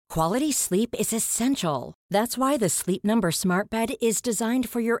Quality sleep is essential. That's why the Sleep Number Smart Bed is designed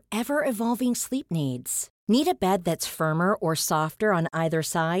for your ever-evolving sleep needs. Need a bed that's firmer or softer on either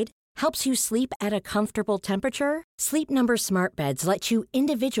side? Helps you sleep at a comfortable temperature? Sleep Number Smart Beds let you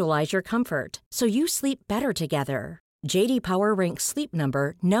individualize your comfort, so you sleep better together. J.D. Power ranks Sleep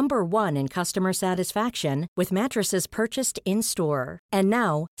Number number 1 in customer satisfaction with mattresses purchased in-store. And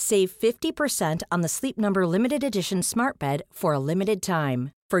now, save 50% on the Sleep Number Limited Edition Smart Bed for a limited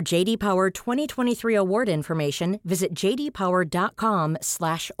time. For J.D. Power 2023 award information, visit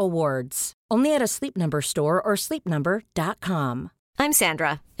jdpower.com/awards. Only at a Sleep Number store or sleepnumber.com. I'm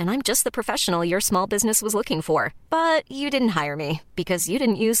Sandra, and I'm just the professional your small business was looking for. But you didn't hire me because you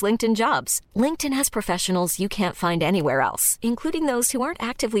didn't use LinkedIn Jobs. LinkedIn has professionals you can't find anywhere else, including those who aren't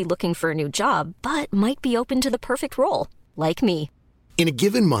actively looking for a new job, but might be open to the perfect role, like me. In a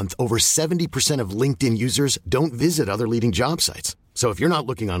given month, over 70% of LinkedIn users don't visit other leading job sites. So if you're not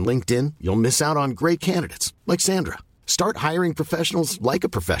looking on LinkedIn, you'll miss out on great candidates like Sandra. Start hiring professionals like a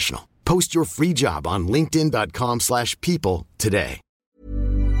professional. Post your free job on linkedin.com/people today.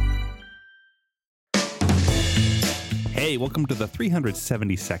 Hey, welcome to the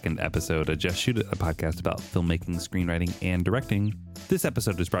 372nd episode of Just Shoot It, a podcast about filmmaking, screenwriting, and directing. This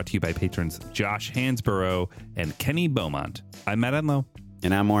episode is brought to you by patrons Josh Hansborough and Kenny Beaumont. I'm Matt Enlow.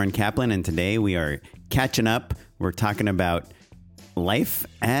 And I'm Oren Kaplan, and today we are catching up. We're talking about life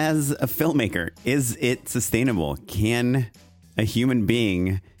as a filmmaker. Is it sustainable? Can a human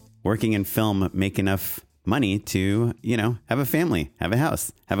being working in film make enough money to, have a family, have a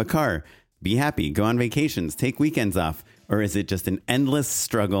house, have a car, be happy, go on vacations, take weekends off? Or is it just an endless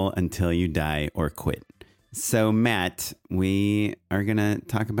struggle until you die or quit? So, Matt, we are going to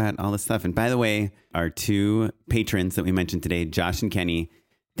talk about all this stuff. And by the way, our two patrons that we mentioned today, Josh and Kenny,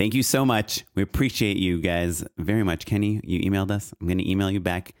 thank you so much. We appreciate you guys very much. Kenny, you emailed us. I'm going to email you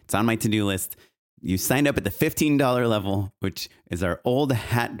back. It's on my to-do list. You signed up at the $15 level, which is our old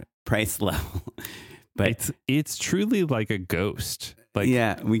hat price level. But it's truly like a ghost.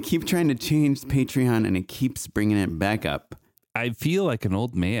 Yeah, we keep trying to change Patreon and it keeps bringing it back up. I feel like an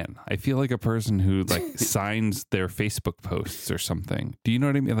old man. I feel like a person who signs their Facebook posts or something. Do you know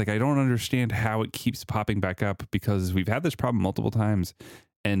what I mean? I don't understand how it keeps popping back up because we've had this problem multiple times.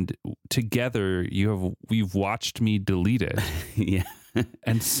 And together we've watched me delete it. Yeah.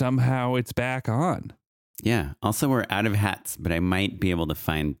 And somehow it's back on. Yeah. Also, we're out of hats, but I might be able to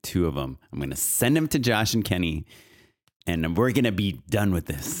find two of them. I'm going to send them to Josh and Kenny, and we're going to be done with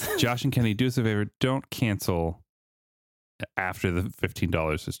this. Josh and Kenny, do us a favor. Don't cancel after the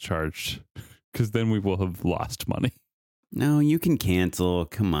 $15 is charged, because then we will have lost money. No, you can cancel.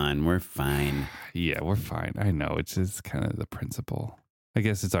 Come on. We're fine. Yeah, we're fine. I know. It's just kind of the principle. I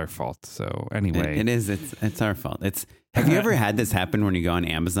guess it's our fault. So anyway. It is. It's our fault. Have you ever had this happen when you go on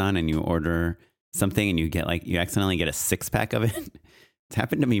Amazon and you order something and you get you accidentally get a 6-pack of it? It's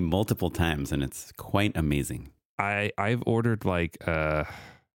happened to me multiple times and it's quite amazing. I've ordered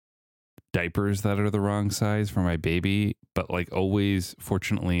diapers that are the wrong size for my baby, but always,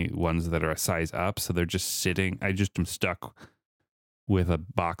 fortunately, ones that are a size up. So they're just sitting. I just am stuck with a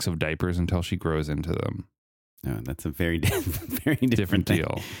box of diapers until she grows into them. Oh, that's a very different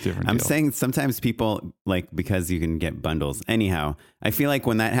deal. I'm saying sometimes people because you can get bundles. Anyhow, I feel like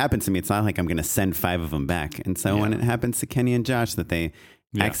when that happens to me, it's not like I'm going to send 5 of them back. And so when it happens to Kenny and Josh that they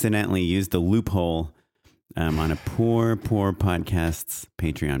accidentally used the loophole on a poor podcast's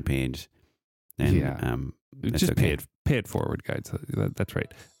Patreon page, then just okay. pay it forward, guys. That's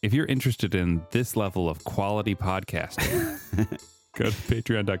right. If you're interested in this level of quality podcasting, go to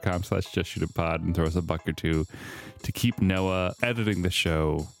patreon.com/justshootitpod and throw us a buck or two to keep Noah editing the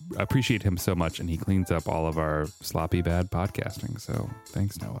show. I appreciate him so much, and he cleans up all of our sloppy bad podcasting. So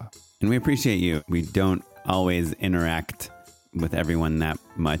thanks, Noah. And we appreciate you. We don't always interact with everyone that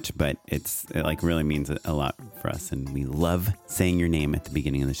much, but it really means a lot for us. And we love saying your name at the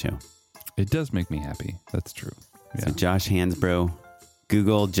beginning of the show. It does make me happy. That's true. Yeah. So Josh Hansborough,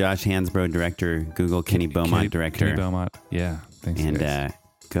 Google Josh Hansborough director, Google Kenny Beaumont director. Kenny Beaumont. Yeah. Thanks, and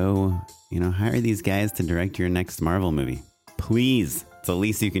go, hire these guys to direct your next Marvel movie. Please. It's the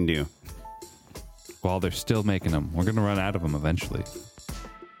least you can do. While they're still making them. We're going to run out of them eventually.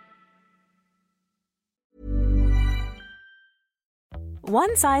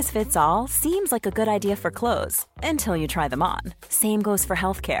 One size fits all seems like a good idea for clothes until you try them on. Same goes for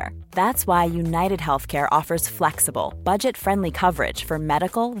healthcare. That's why United Healthcare offers flexible, budget-friendly coverage for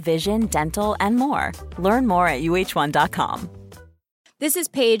medical, vision, dental, and more. Learn more at uh1.com. This is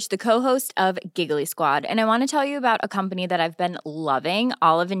Paige, the co-host of Giggly Squad, and I want to tell you about a company that I've been loving,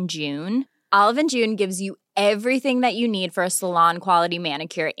 Olive & June. Olive & June gives you everything that you need for a salon quality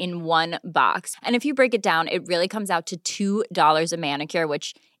manicure in one box. And if you break it down, it really comes out to $2 a manicure,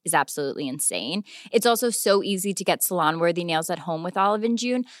 which is absolutely insane. It's also so easy to get salon-worthy nails at home with Olive &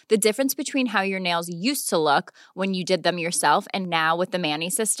 June. The difference between how your nails used to look when you did them yourself and now with the Mani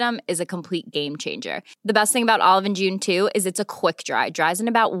system is a complete game changer. The best thing about Olive & June, too, is it's a quick dry. Dries in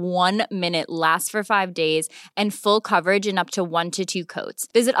about 1 minute, lasts for 5 days, and full coverage in up to 1 to 2 coats.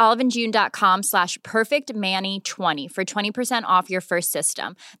 Visit oliveandjune.com/perfectmani20 for 20% off your first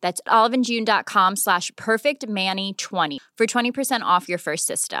system. That's oliveandjune.com/perfectmani20 for 20% off your first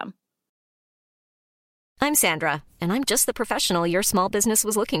system. I'm Sandra, and I'm just the professional your small business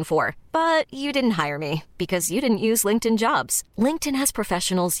was looking for. But you didn't hire me because you didn't use LinkedIn Jobs. LinkedIn has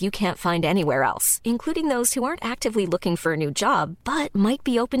professionals you can't find anywhere else, including those who aren't actively looking for a new job, but might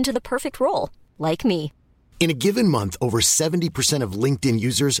be open to the perfect role, like me. In a given month, over 70% of LinkedIn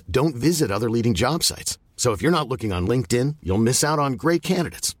users don't visit other leading job sites. So if you're not looking on LinkedIn, you'll miss out on great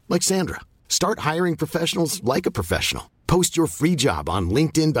candidates like Sandra. Start hiring professionals like a professional. Post your free job on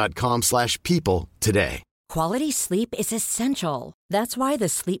linkedin.com/people today. Quality sleep is essential. That's why the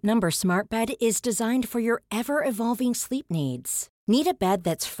Sleep Number Smart Bed is designed for your ever-evolving sleep needs. Need a bed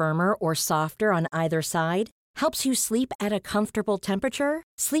that's firmer or softer on either side? Helps you sleep at a comfortable temperature?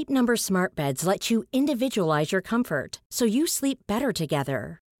 Sleep Number Smart Beds let you individualize your comfort so you sleep better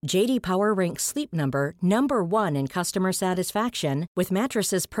together. J.D. Power ranks Sleep Number number 1 in customer satisfaction with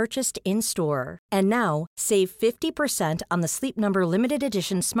mattresses purchased in-store. And now, save 50% on the Sleep Number Limited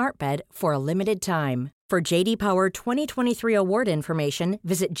Edition Smart Bed for a limited time. For J.D. Power 2023 award information,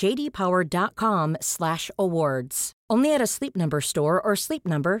 visit jdpower.com/awards. Only at a Sleep Number store or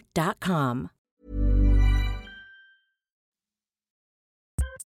sleepnumber.com.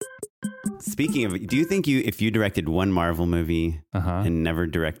 Speaking of, do you think if you directed one Marvel movie and never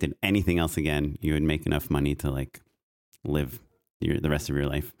directed anything else again, you would make enough money to like live the rest of your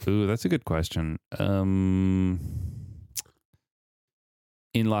life? Ooh, that's a good question. In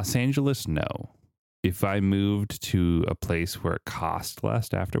Los Angeles, no. If I moved to a place where it cost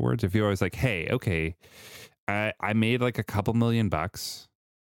less afterwards, if you're always like, hey, okay, I made like a couple $1,000,000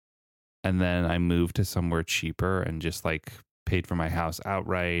 and then I moved to somewhere cheaper and just like paid for my house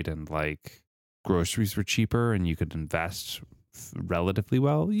outright and like groceries were cheaper and you could invest relatively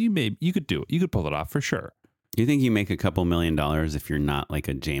well, you could do it. You could pull it off for sure. You think you make a couple $1,000,000 if you're not like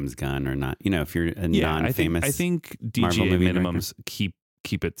a James Gunn or not, if you're a non-famous I think Marvel DGA movie minimums director?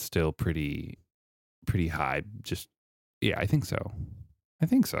 keep it still pretty high. Just, yeah, I think so.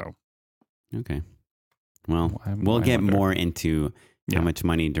 Okay. Well, we'll get more into how much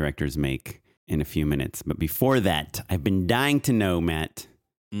money directors make in a few minutes. But before that, I've been dying to know, Matt,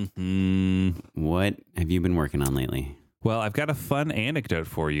 what have you been working on lately? Well, I've got a fun anecdote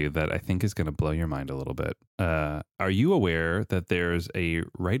for you that I think is going to blow your mind a little bit. Are you aware that there's a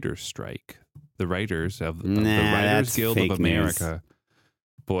writer's strike? The writers of the Writers Guild of America. News.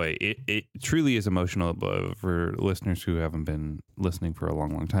 Boy, it truly is emotional for listeners who haven't been listening for a long,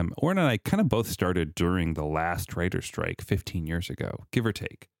 long time. Oren and I kind of both started during the last writer's strike 15 years ago, give or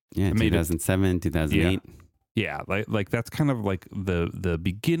take. Yeah, 2007, 2008. Yeah, like that's kind of like the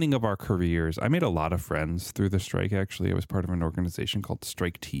beginning of our careers. I made a lot of friends through the strike, actually. I was part of an organization called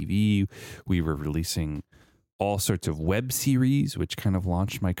Strike TV. We were releasing all sorts of web series, which kind of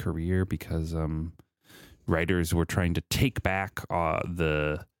launched my career because writers were trying to take back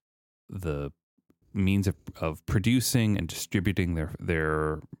the means of producing and distributing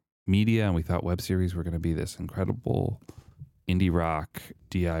their media. And we thought web series were going to be this incredible indie rock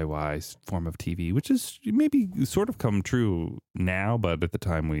DIY form of TV, which is maybe sort of come true now, but at the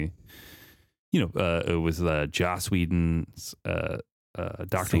time it was Joss Whedon's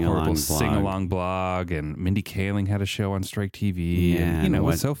Dr. Horrible's sing-along blog, and Mindy Kaling had a show on Strike TV, and it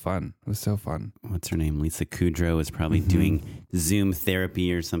was so fun. It was so fun. What's her name? Lisa Kudrow was probably doing Zoom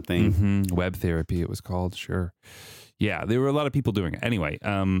therapy or something. Web therapy, it was called. Sure. Yeah, there were a lot of people doing it. Anyway,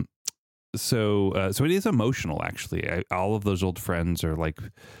 So it is emotional, actually. All of those old friends are like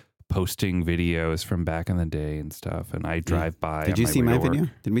posting videos from back in the day and stuff. And I drive by. Did you see my video?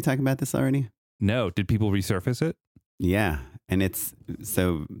 Did we talk about this already? No. Did people resurface it? Yeah. And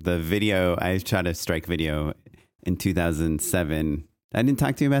so the video, I shot a strike video in 2007. I didn't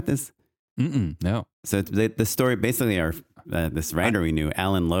talk to you about this? No. So the story, basically this writer we knew,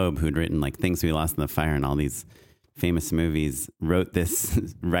 Alan Loeb, who'd written like Things We Lost in the Fire and all these famous movies, wrote this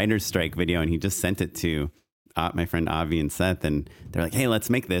writer's strike video, and he just sent it to my friend Avi and Seth, and they're like, hey, let's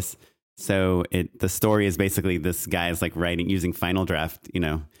make this. So the story is basically this guy is like writing using Final Draft,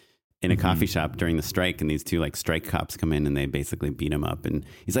 in a coffee shop during the strike, and these two like strike cops come in and they basically beat him up. And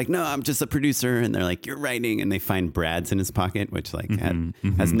he's like, "No, I'm just a producer." And they're like, "You're writing." And they find Brad's in his pocket, which like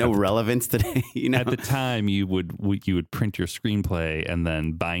has no relevance today. You know, at the time you would print your screenplay and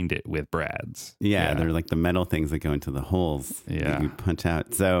then bind it with Brad's. Yeah, they're like the metal things that go into the holes that you punch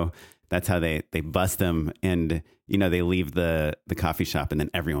out. So that's how they bust them. And, you know, they leave the coffee shop, and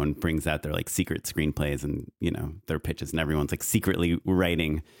then everyone brings out their like secret screenplays and, you know, their pitches, and everyone's like secretly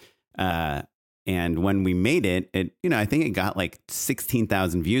writing. And when we made it, you know, I think it got like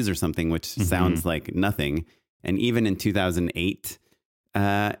 16,000 views or something, which sounds like nothing. And even in 2008,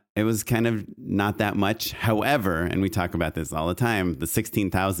 it was kind of not that much. However, and we talk about this all the time, the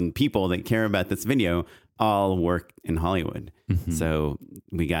 16,000 people that care about this video all work in Hollywood. So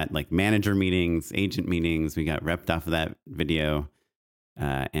we got like manager meetings, agent meetings. We got repped off of that video.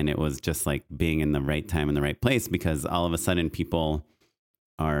 And it was just like being in the right time in the right place, because all of a sudden people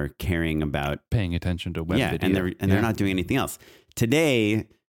are caring about paying attention to web video. And they're not doing anything else. Today,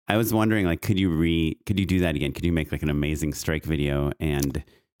 I was wondering, like, could you do that again? Could you make like an amazing strike video and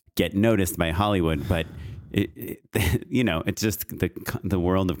get noticed by Hollywood? But you know, it's just the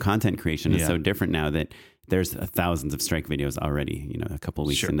world of content creation is so different now that there's thousands of strike videos already, you know, a couple of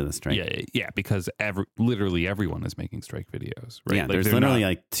weeks into the strike. Yeah, because literally everyone is making strike videos, right? Yeah, like, there's literally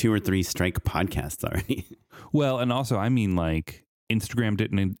like 2 or 3 strike podcasts already. Well, and also, I mean, like, Instagram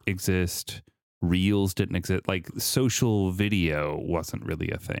didn't exist, Reels didn't exist, like social video wasn't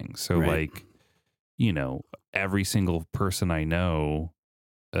really a thing. So like, you know, every single person I know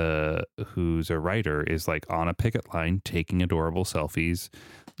who's a writer is like on a picket line taking adorable selfies,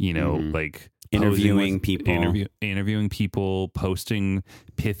 you know, like interviewing people, posting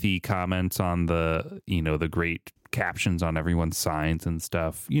pithy comments on the, you know, the great captions on everyone's signs and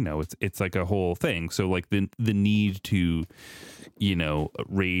stuff. You know, it's like a whole thing. So like the need to, you know,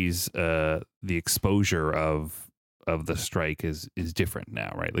 raise the exposure of the strike is different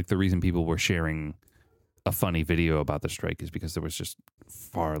now, right? Like the reason people were sharing a funny video about the strike is because there was just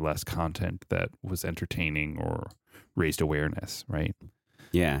far less content that was entertaining or raised awareness, right?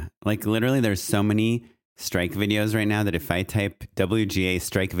 Yeah. Like literally there's so many strike videos right now that if I type WGA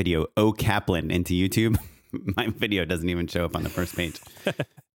strike video O Kaplan into YouTube, my video doesn't even show up on the first page.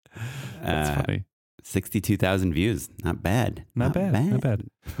 That's funny. 62,000 views. Not bad. Not bad.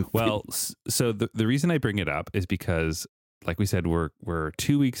 Well, so the reason I bring it up is because, like we said, we're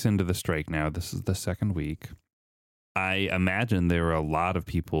 2 weeks into the strike now. This is the second week. I imagine there are a lot of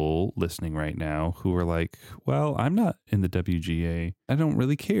people listening right now who are like, well, I'm not in the WGA. I don't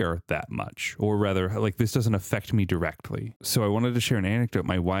really care that much. Or rather, like, this doesn't affect me directly. So I wanted to share an anecdote.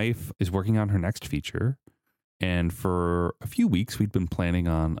 My wife is working on her next feature. And for a few weeks, we'd been planning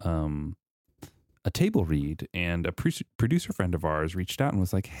on a table read. And a producer friend of ours reached out and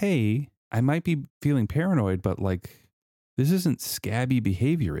was like, hey, I might be feeling paranoid, but like, this isn't scabby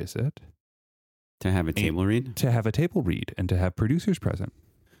behavior, is it? To have a table read? To have a table read and to have producers present.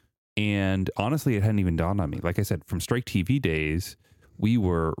 And honestly, it hadn't even dawned on me. Like I said, from Strike TV days, we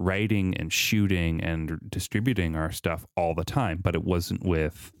were writing and shooting and distributing our stuff all the time, but it was on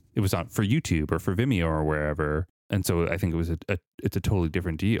for YouTube or for Vimeo or wherever. And so I think it's a totally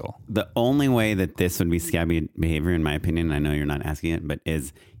different deal. The only way that this would be scabby behavior, in my opinion, and I know you're not asking it, but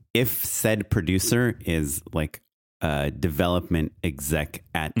is if said producer is like a development exec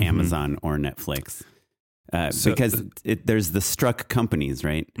at Amazon or Netflix. Because there's the struck companies,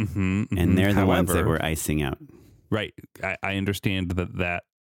 right? And they're the ones that were icing out. Right. I understand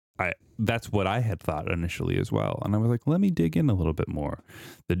that's what I had thought initially as well. And I was like, let me dig in a little bit more.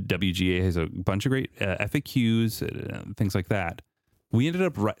 The WGA has a bunch of great FAQs, things like that. We ended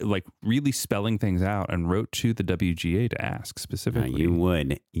up really spelling things out and wrote to the WGA to ask specifically. You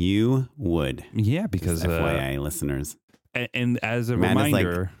would. Yeah, because just FYI listeners. And as a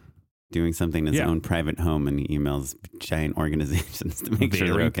reminder, like doing something in his own private home, and he emails giant organizations to make sure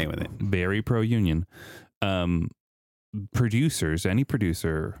they're okay with it. Very pro-union. Producers, any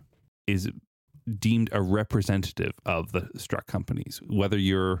producer is deemed a representative of the struck companies. Whether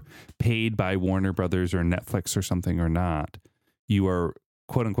you're paid by Warner Brothers or Netflix or something or not, you are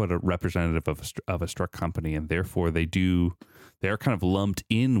quote unquote a representative of a struck company, and therefore they're kind of lumped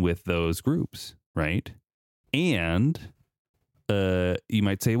in with those groups, right? And you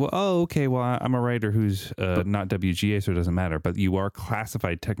might say, well, I'm a writer who's not WGA, so it doesn't matter. But you are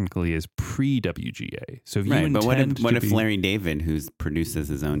classified technically as pre-WGA. So if you but what if Larry David, who produces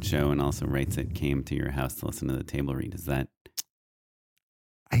his own show and also writes it, came to your house to listen to the table read? Is that?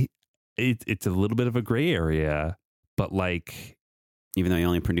 It's a little bit of a gray area, but like, even though he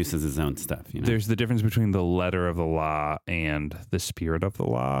only produces his own stuff, you know? There's the difference between the letter of the law and the spirit of the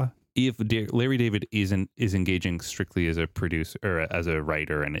law. if Larry David is engaging strictly as a producer or as a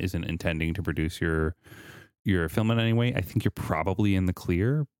writer and isn't intending to produce your film in any way, I think you're probably in the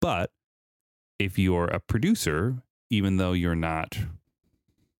clear. But if you're a producer, even though you're not,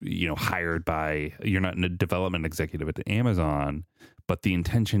 hired by, you're not a development executive at Amazon, but the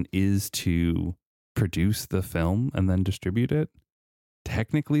intention is to produce the film and then distribute it,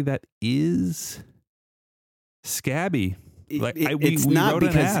 technically that is scabby. Like we wrote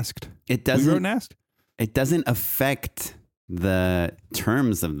and asked. It doesn't affect the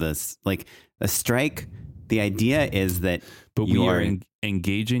terms of this. Like a strike, the idea is that we are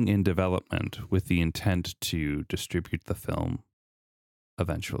engaging in development with the intent to distribute the film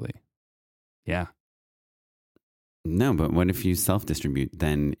eventually. Yeah. No, but what if you self-distribute?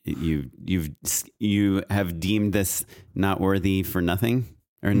 Then you have deemed this not worthy for nothing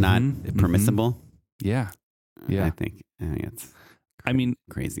or not permissible. Yeah. Yeah. I think it's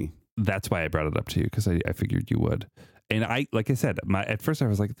crazy. That's why I brought it up to you, because I figured you would. And like I said, at first I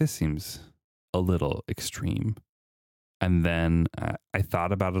was like, this seems a little extreme. And then I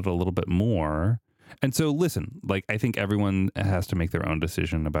thought about it a little bit more. And so listen, like I think everyone has to make their own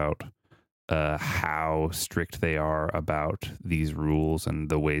decision about how strict they are about these rules and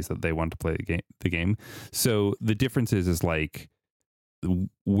the ways that they want to play the game. So the difference is like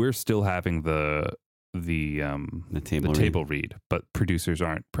we're still having the table read, but producers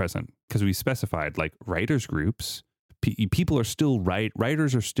aren't present because we specified like writers groups. People are still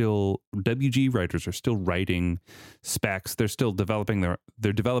writers are still WG writers are still writing specs. They're still developing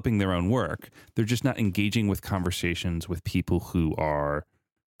their own work. They're just not engaging with conversations with people who are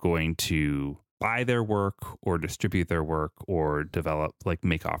going to buy their work or distribute their work or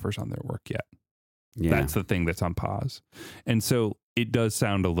make offers on their work yet. Yeah. That's the thing that's on pause. And so it does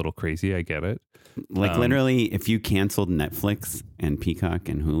sound a little crazy. I get it. Like literally, if you canceled Netflix and Peacock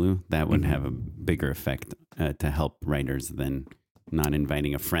and Hulu, that would have a bigger effect to help writers than not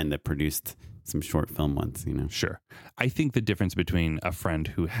inviting a friend that produced some short film once, Sure. I think the difference between a friend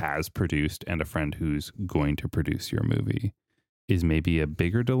who has produced and a friend who's going to produce your movie is maybe a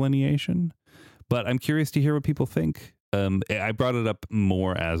bigger delineation. But I'm curious to hear what people think. I brought it up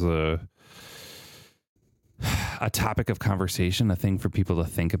more as a topic of conversation, a thing for people to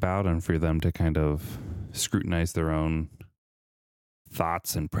think about and for them to kind of scrutinize their own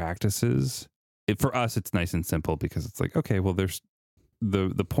thoughts and practices. For us, it's nice and simple because it's like, okay, well, there's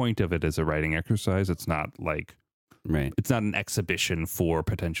the point of it is a writing exercise. It's not like, right. It's not an exhibition for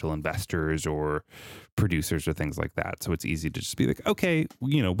potential investors or producers or things like that. So it's easy to just be like, okay,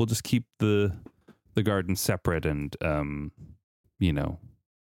 we'll just keep the garden separate and,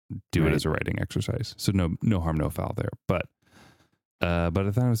 do it as a writing exercise. So no harm, no foul there. But I thought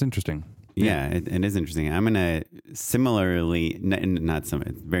it was interesting. Yeah, it is interesting. I'm in a similarly, it's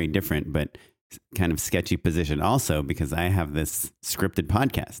very different, but kind of sketchy position also because I have this scripted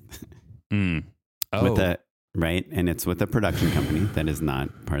podcast and it's with a production company that is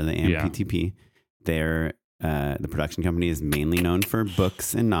not part of the AMPTP. The production company is mainly known for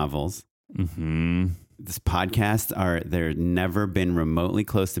books and novels. Mm-hmm. This podcast they're never been remotely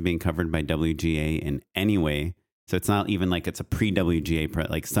close to being covered by WGA in any way. So it's not even like it's a pre-WGA,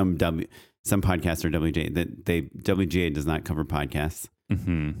 like some podcasts are WGA. WGA does not cover podcasts.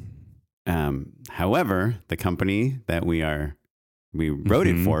 Mm-hmm. However, the company that we wrote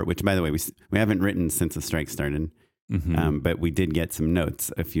it for, which by the way, we haven't written since the strike started, but we did get some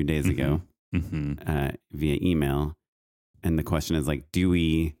notes a few days ago via email. And the question is like, do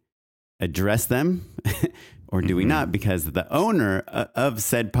we address them or do we not? Because the owner of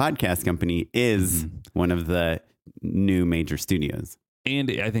said podcast company is one of the new major studios.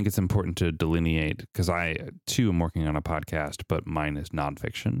 And I think it's important to delineate because I too am working on a podcast, but mine is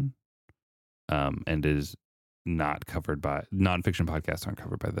nonfiction. And is not covered by nonfiction podcasts aren't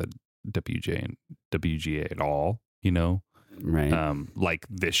covered by the WGA at all, Right. Like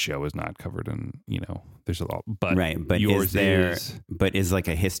this show is not covered in, there's a lot, but but yours is like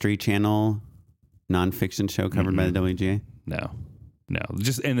a History Channel nonfiction show covered by the WGA? No,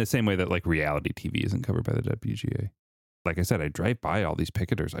 just in the same way that like reality TV isn't covered by the WGA. Like I said, I drive by all these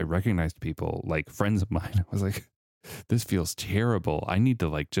picketers. I recognized people like friends of mine. I was like, this feels terrible. I need to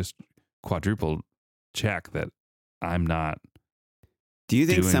like just quadruple check that I'm not. Do you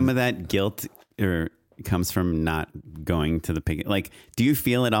think some of that guilt comes from not going to the picket? Like, do you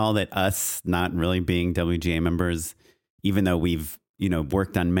feel at all that us not really being WGA members, even though we've,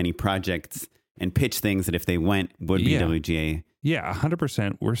 worked on many projects and pitched things that if they went would be WGA? Yeah,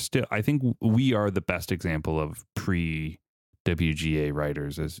 100%. I think we are the best example of pre-WGA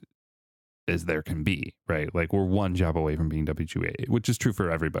writers as there can be, right? Like we're one job away from being WGA, which is true for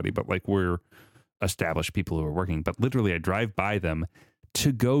everybody, but like we're established people who are working, but literally I drive by them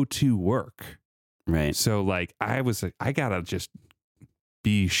to go to work. Right. So like I was like, I gotta just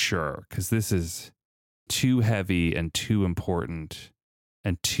be sure, because this is too heavy and too important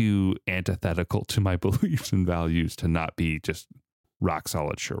and too antithetical to my beliefs and values to not be just rock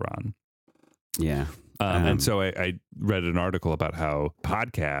solid sure on. Yeah. And so I read an article about how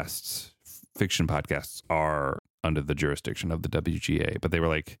fiction podcasts are under the jurisdiction of the WGA, but they were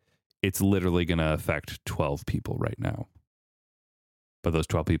like, it's literally going to affect 12 people right now. But those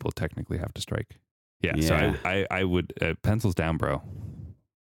 12 people technically have to strike. Yeah. So I would, pencils down, bro.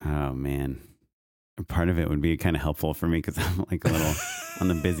 Oh, man. Part of it would be kind of helpful for me because I'm like a little on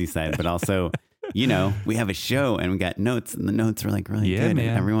the busy side, but also, you know, we have a show and we got notes, and the notes are like really good, man.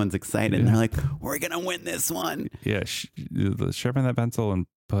 and everyone's excited. And they're like, we're going to win this one. Yeah. Sharpen that pencil and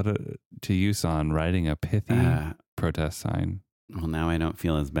put it to use on writing a pithy protest sign. Well, now I don't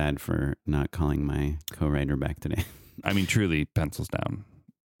feel as bad for not calling my co-writer back today. I mean, truly, pencils down,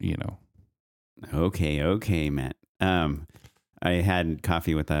 you know. Okay, Matt. I had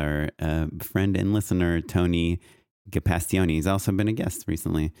coffee with our friend and listener, Tony Gapastione. He's also been a guest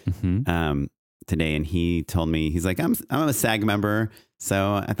recently today. And he told me, he's like, I'm a SAG member,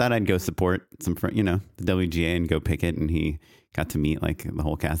 so I thought I'd go support the WGA and go pick it. And he got to meet like the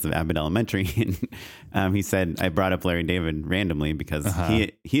whole cast of Abbott Elementary. And he said, I brought up Larry David randomly because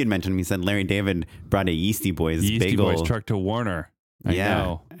he had mentioned, he said Larry David brought a Yeasty Boys bagel truck to Warner. I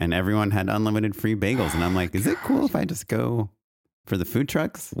know. And everyone had unlimited free bagels. And I'm like, is it cool if I just go for the food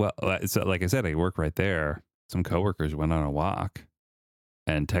trucks? Well, so like I said, I work right there. Some coworkers went on a walk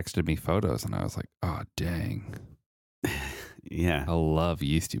and texted me photos, and I was like, oh, dang. Yeah. I love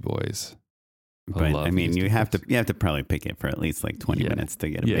Yeasty Boys. But I mean, you have to probably pick it for at least like 20 minutes to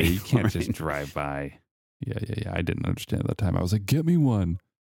get a bagel. You can't just drive by. Yeah. I didn't understand at the time. I was like, get me one.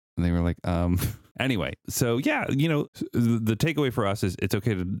 And they were like, anyway. So yeah, you know, the takeaway for us is it's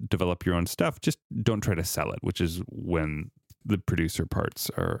okay to develop your own stuff. Just don't try to sell it, which is when the producer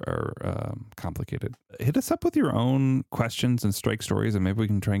parts are complicated. Hit us up with your own questions and strike stories, and maybe we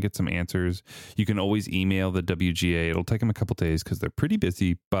can try and get some answers. You can always email the WGA. It'll take them a couple days because they're pretty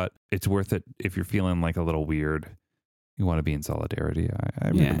busy, but it's worth it if you're feeling like a little weird. You want to be in solidarity. I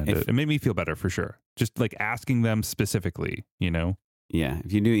recommend it. It made me feel better for sure. Just like asking them specifically, you know? Yeah,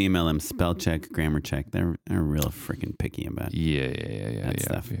 if you do email them, spell check, grammar check. They're real freaking picky about that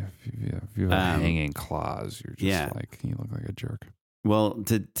stuff. If you have a hanging clause, you're just like, you look like a jerk. Well,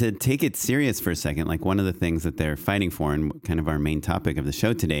 to take it serious for a second, like one of the things that they're fighting for, and kind of our main topic of the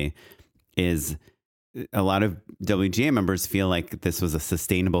show today, is a lot of WGA members feel like this was a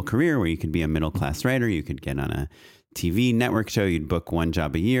sustainable career where you could be a middle class writer, you could get on a TV network show, you'd book one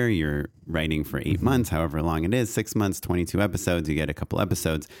job a year, you're writing for 8 months, however long it is, 6 months, 22 episodes, you get a couple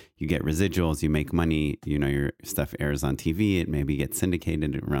episodes, you get residuals, you make money, you know, your stuff airs on TV, it maybe gets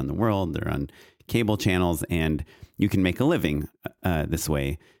syndicated around the world, they're on cable channels, and you can make a living this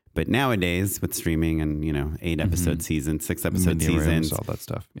way. But nowadays with streaming and, you know, 8 episode seasons, 6 episode seasons, all that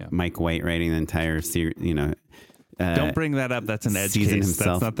stuff. Yeah. Mike White writing the entire series, you know. Don't bring that up. That's an edge case. Himself.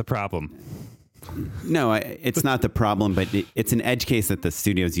 That's not the problem. No, it's not the problem, but it's an edge case that the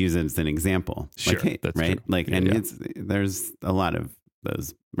studios use as an example. Sure, like, hey, that's right? true. Like, there's a lot of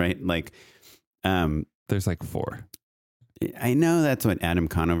those, right? Like, there's like 4. I know that's what Adam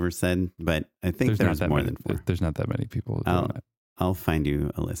Conover said, but I think there's more than 4. There's not that many people doing that. I'll find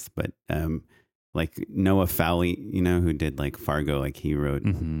you a list, but like Noah Fowley, you know, who did like Fargo, like he wrote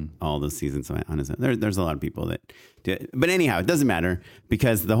all those seasons on his own. There's a lot of people that do it. But anyhow, it doesn't matter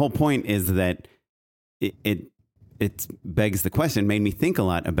because the whole point is that it begs the question, made me think a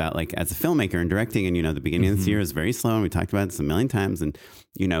lot about like as a filmmaker and directing, and, you know, the beginning of this year is very slow, and we talked about this a million times, and,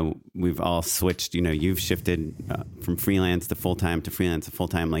 you know, we've all switched, you know, you've shifted from freelance to full-time to freelance to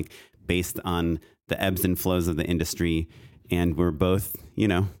full-time, like based on the ebbs and flows of the industry. And we're both, you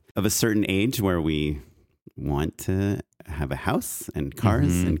know, of a certain age where we want to have a house and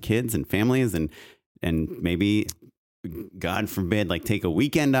cars and kids and families and maybe, God forbid, like take a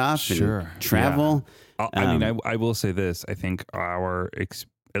weekend off and travel. Yeah. I mean, I will say this. I think I'll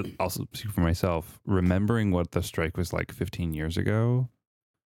speak for myself, remembering what the strike was like 15 years ago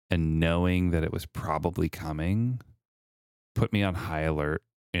and knowing that it was probably coming put me on high alert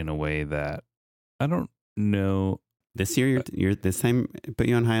in a way that I don't know. This year, you're this time put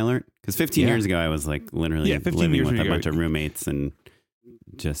you on high alert? Because 15 years ago, I was like literally living with a bunch of roommates and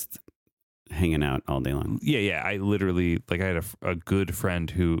just hanging out all day long. Yeah. I literally, like, I had a good friend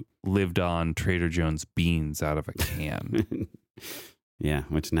who lived on Trader Joe's beans out of a can. Yeah,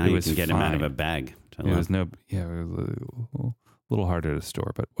 which now It you was can get him out of fine. a bag. It was it was a little harder to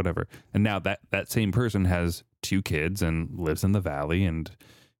store, but whatever. And now that same person has 2 kids and lives in the Valley and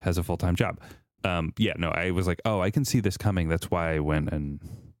has a full-time job. I was like, oh, I can see this coming. That's why I went and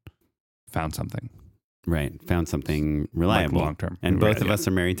found something. Right. Found something reliable. Like long-term. And both of us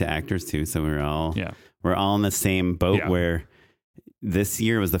are married to actors too. So we're all in the same boat where this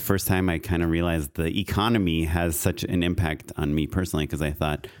year was the first time I kind of realized the economy has such an impact on me personally. Cause I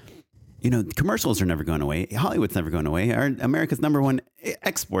thought, commercials are never going away. Hollywood's never going away. America's number one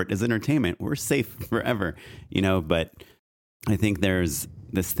export is entertainment. We're safe forever, but I think there's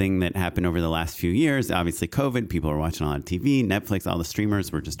this thing that happened over the last few years. Obviously, COVID, people are watching a lot of TV, Netflix, all the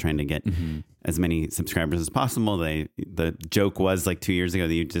streamers were just trying to get as many subscribers as possible. The joke was like 2 years ago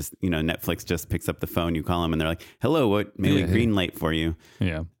that you just, Netflix just picks up the phone, you call them and they're like, hello, what may we green light for you?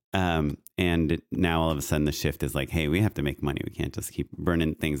 Yeah. And now all of a sudden the shift is like, hey, we have to make money. We can't just keep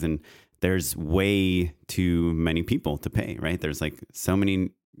burning things. And there's way too many people to pay, right? There's like so many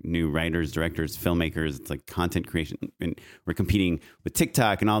new writers, directors, filmmakers. It's like content creation. And we're competing with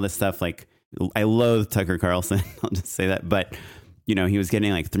TikTok and all this stuff. Like I loathe Tucker Carlson. I'll just say that. But, he was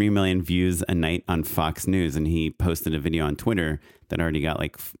getting like 3 million views a night on Fox News. And he posted a video on Twitter that already got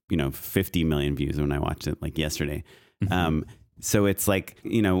like, 50 million views when I watched it like yesterday. So it's like,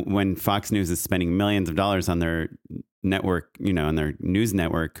 when Fox News is spending millions of dollars on their network, on their news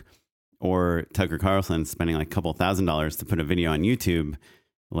network, or Tucker Carlson spending like a couple $1,000s to put a video on YouTube,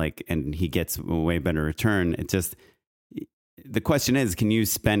 and he gets a way better return. It just, the question is, can you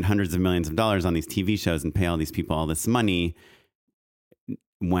spend hundreds of millions of dollars on these TV shows and pay all these people all this money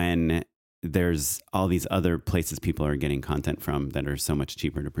when there's all these other places people are getting content from that are so much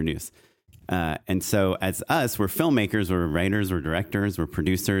cheaper to produce? And so as us, we're filmmakers, we're writers, we're directors, we're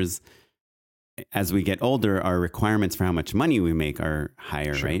producers. As we get older, our requirements for how much money we make are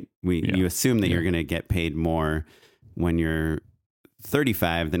higher, right? You assume that you're going to get paid more when you're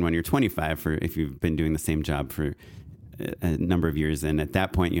 35 than when you're 25 if you've been doing the same job for a number of years. And at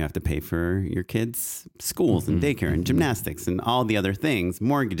that point, you have to pay for your kids' schools and daycare and gymnastics and all the other things,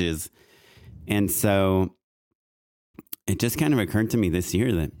 mortgages. And so it just kind of occurred to me this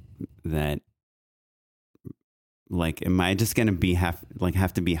year that like, am I just going to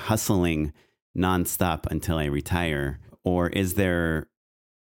have to be hustling nonstop until I retire? Or is there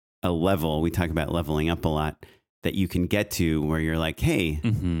a level, we talk about leveling up a lot, that you can get to where you're like, hey,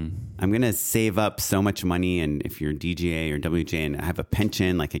 I'm going to save up so much money. And if you're DGA or WGA and I have a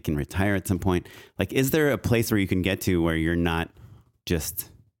pension, like I can retire at some point. Like, is there a place where you can get to where you're not just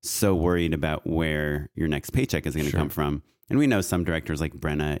so worried about where your next paycheck is going to come from? And we know some directors like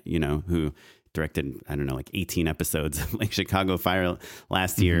Brenna, who directed, I don't know, like 18 episodes of like Chicago Fire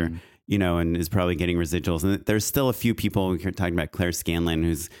last year, and is probably getting residuals. And there's still a few people, we're talking about Claire Scanlon,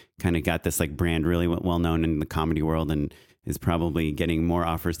 who's kind of got this like brand really well known in the comedy world and is probably getting more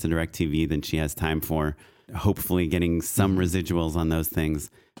offers to direct TV than she has time for, hopefully getting some residuals on those things.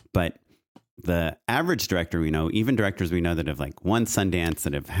 But the average director we know, even directors we know that have like won Sundance,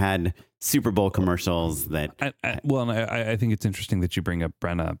 that have had Super Bowl commercials that... I think it's interesting that you bring up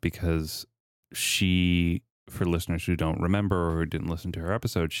Brenna because she, for listeners who don't remember or who didn't listen to her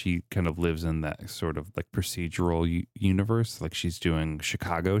episode, she kind of lives in that sort of like procedural universe. Like she's doing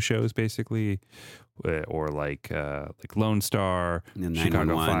Chicago shows basically, or like Lone Star,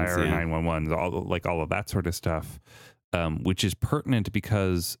 Chicago Fire, 911, all of that sort of stuff. Which is pertinent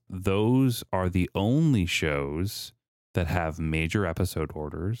because those are the only shows that have major episode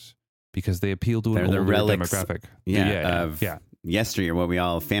orders because they appeal to an older demographic. Yesteryear, what we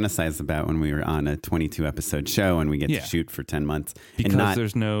all fantasized about when we were on a 22 episode show and we get to shoot for 10 months. Because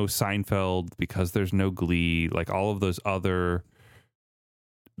there's no Seinfeld, because there's no Glee, like all of those other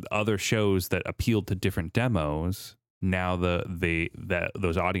shows that appealed to different demos. Now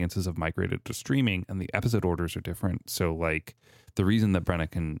those audiences have migrated to streaming and the episode orders are different. So like the reason that Brenna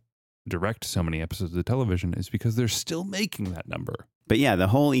can direct so many episodes of television is because they're still making that number. But yeah, the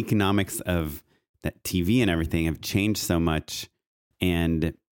whole economics of that TV and everything have changed so much.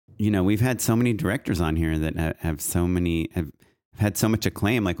 And, we've had so many directors on here that have had so much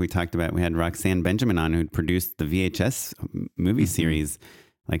acclaim. Like we talked about, we had Roxanne Benjamin on who produced the VHS movie series,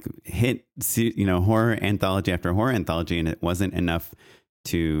 like hit, horror anthology after horror anthology. And it wasn't enough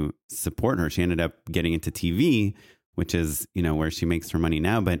to support her. She ended up getting into TV, which is, where she makes her money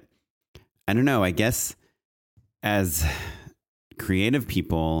now. But I don't know, I guess as creative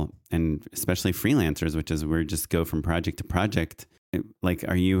people and especially freelancers, which is where just go from project to project, like,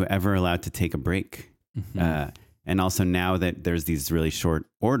 are you ever allowed to take a break? And also now that there's these really short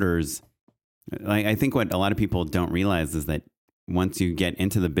orders, like I think what a lot of people don't realize is that once you get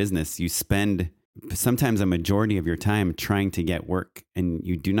into the business, you spend sometimes a majority of your time trying to get work, and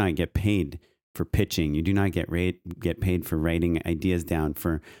you do not get paid for pitching. You do not get paid for writing ideas down,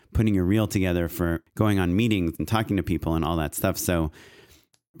 for putting your reel together, for going on meetings and talking to people and all that stuff. So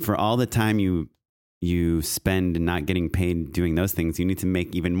for all the time you spend not getting paid doing those things, you need to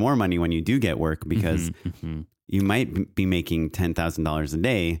make even more money when you do get work, because you might be making $10,000 a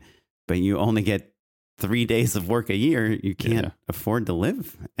day, but you only get 3 days of work a year. You can't afford to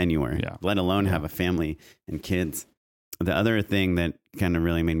live anywhere, let alone have a family and kids. The other thing that kind of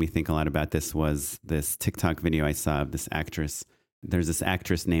really made me think a lot about this was this TikTok video I saw of this actress. There's this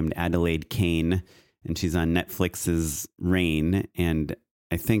actress named Adelaide Kane, and she's on Netflix's Reign. And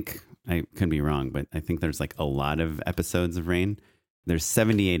I think, I could be wrong, but I think there's like a lot of episodes of Reign. There's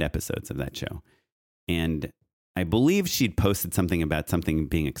 78 episodes of that show. And I believe she'd posted something about something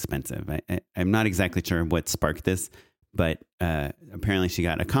being expensive. I'm not exactly sure what sparked this, but apparently she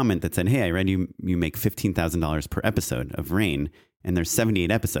got a comment that said, "Hey, I read you make $15,000 per episode of Reign, and there's 78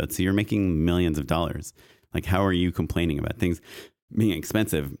 episodes, so you're making millions of dollars. Like, how are you complaining about things being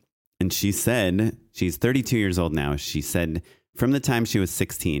expensive?" And she said, she's 32 years old now. She said from the time she was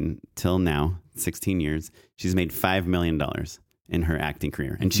 16 till now, 16 years, she's made $5 million in her acting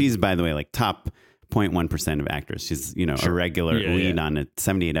career. And she's, by the way, like top 0.1% of actors. She's, a regular lead on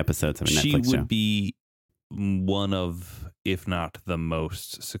 78 episodes of a Netflix show. She would be one of, if not the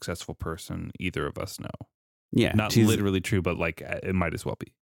most successful person either of us know. Yeah. Not literally true, but like it might as well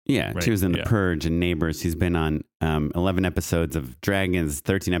be. Yeah. Right? She was in The Purge and Neighbors. She's been on 11 episodes of Dragons,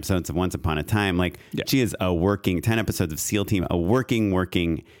 13 episodes of Once Upon a Time. Like she is a working 10 episodes of SEAL Team, a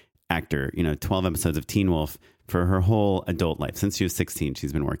working actor, 12 episodes of Teen Wolf for her whole adult life. Since she was 16,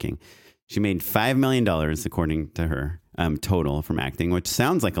 she's been working. She made $5 million, according to her, total from acting, which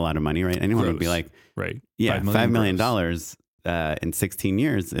sounds like a lot of money, right? Anyone would be like, right? Yeah, $5 million in 16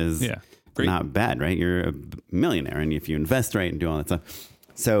 years is not bad, right? You're a millionaire, and if you invest right and do all that stuff.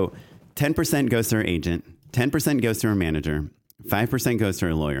 So 10% goes to her agent, 10% goes to her manager, 5% goes to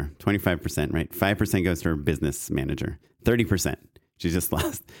her lawyer, 25%, right? 5% goes to her business manager, 30%. She's just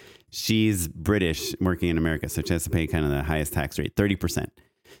lost. She's British working in America, so she has to pay kind of the highest tax rate, 30%.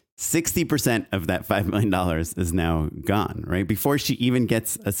 60% of that $5 million is now gone, right? Before she even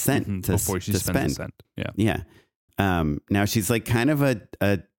gets a cent to spend. A cent. Yeah. Yeah. Now she's like kind of a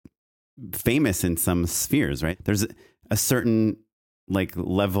famous in some spheres, right? There's a certain like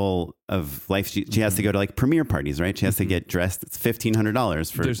level of life. She has to go to like premiere parties, right? She has to get dressed. It's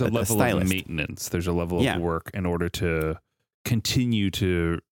 $1,500 for There's a level stylist. of maintenance. There's a level of work in order to continue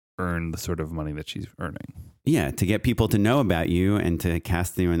to earn the sort of money that she's earning. Yeah, to get people to know about you and to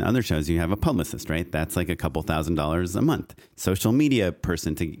cast you in other shows, you have a publicist, right? That's like a couple $1,000s a month. Social media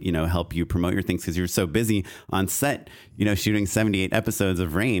person to, help you promote your things because you're so busy on set, shooting 78 episodes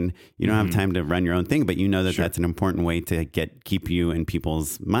of Reign. You don't have time to run your own thing, but that that's an important way to keep you in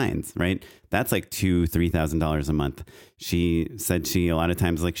people's minds, right? That's like $2,000-$3,000 a month. She said she a lot of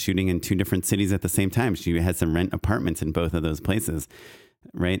times like shooting in 2 different cities at the same time. She had to rent apartments in both of those places.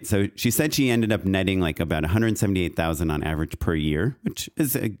 Right. So she said she ended up netting like about $178,000 on average per year, which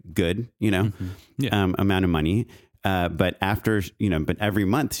is a good, amount of money. But after, but every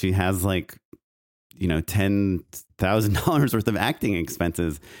month she has like, $10,000 worth of acting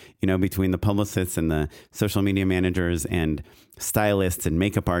expenses, between the publicists and the social media managers and stylists and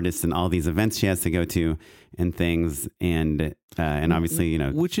makeup artists and all these events she has to go to and things. And obviously,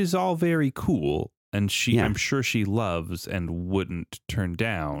 which is all very cool. And I'm sure she loves and wouldn't turn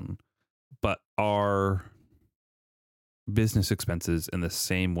down, but are business expenses in the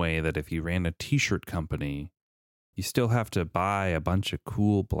same way that if you ran a t-shirt company, you still have to buy a bunch of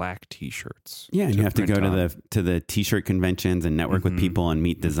cool black t-shirts. Yeah, and you have to go to the t-shirt conventions and network with people and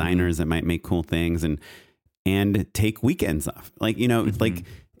meet designers that might make cool things and take weekends off. Like, like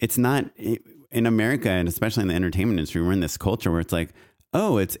it's not in America, and especially in the entertainment industry, we're in this culture where it's like,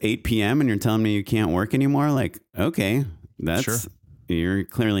 oh, it's 8 p.m. and you're telling me you can't work anymore? Like, okay, you're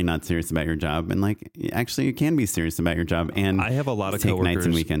clearly not serious about your job. And like, actually, you can be serious about your job. And I have a lot of take coworkers nights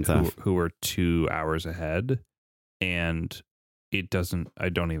and weekends off who are 2 hours ahead, and I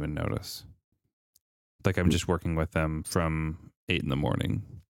don't even notice. Like, I'm just working with them from 8 in the morning.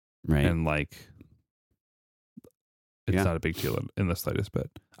 Right. And like, it's not a big deal in the slightest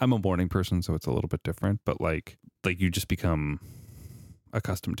bit. I'm a morning person, so it's a little bit different, but like you just become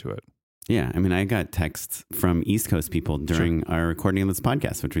accustomed to it. Yeah. I mean, I got texts from East Coast people during our recording of this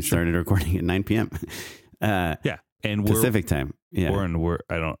podcast, which we started recording at 9 p.m. Yeah. And Pacific time. Yeah. Oren,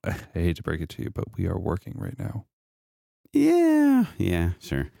 I hate to break it to you, but we are working right now. Yeah. Yeah,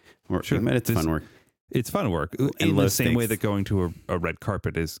 sure. But it's fun work. It's fun work in the same way that going to a red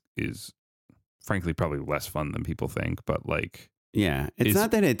carpet is frankly probably less fun than people think. But like, yeah, it's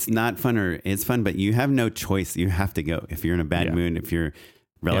not that it's not fun or it's fun, but you have no choice. You have to go. If you're in a bad mood, if your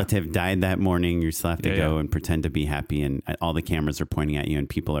relative died that morning, you still have to go and pretend to be happy. And all the cameras are pointing at you and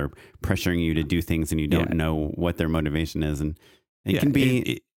people are pressuring you to do things and you don't know what their motivation is. And it can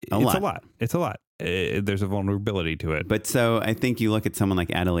be a lot. It's a lot. There's a vulnerability to it. But so I think you look at someone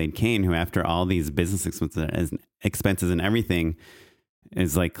like Adelaide Kane, who after all these business expenses and everything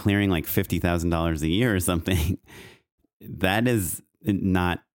is like clearing like $50,000 a year or something. That is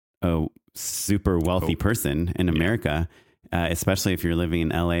not a super wealthy person in America, especially if you're living in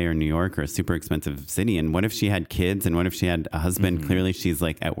LA or New York or a super expensive city. And what if she had kids? And what if she had a husband? Mm-hmm. Clearly she's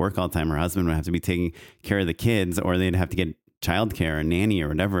like at work all the time. Her husband would have to be taking care of the kids, or they'd have to get childcare, a nanny or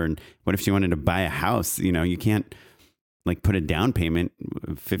whatever. And what if she wanted to buy a house? You know, you can't like put a down payment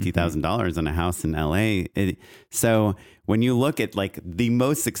of $50,000 on a house in LA. So when you look at like the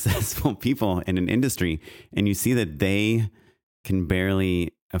most successful people in an industry and you see that they can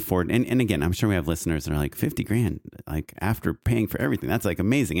barely afford, and again, I'm sure we have listeners that are like 50 grand, like after paying for everything, that's like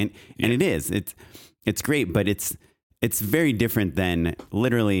amazing. And it is, it's great, but it's very different than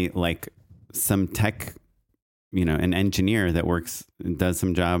literally like some tech, you know, an engineer that does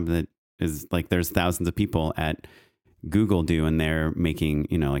some job that is like, there's thousands of people at Google do, and they're making,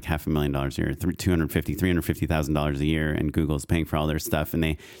 you know, like $500,000 a year, $350,000 a year, and Google's paying for all their stuff, and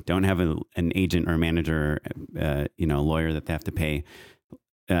they don't have an agent or a manager, you know, a lawyer that they have to pay.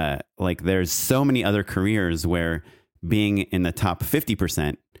 Like there's so many other careers where being in the top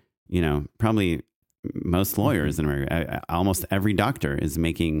 50%, you know, probably most lawyers in America, almost every doctor is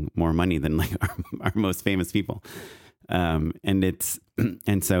making more money than like our most famous people. And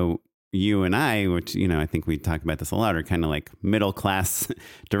so you and I, which, you know, I think we talk about this a lot, are kind of like middle class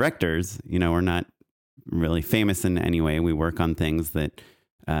directors. You know, we're not really famous in any way. We work on things that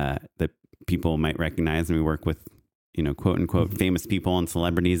people might recognize, and we work with, you know, quote unquote famous people and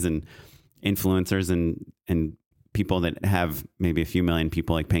celebrities and influencers and people that have maybe a few million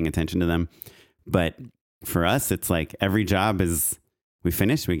people like paying attention to them. But for us, it's like every job is, we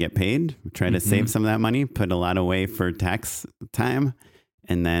finish, we get paid, we try to save some of that money, put a lot away for tax time,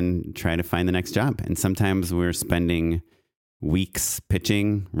 and then try to find the next job. And sometimes we're spending weeks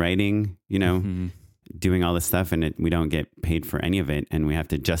pitching, writing, you know, doing all this stuff, and we don't get paid for any of it. And we have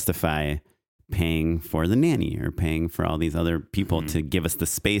to justify paying for the nanny or paying for all these other people to give us the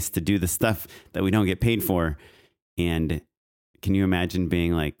space to do the stuff that we don't get paid for. And can you imagine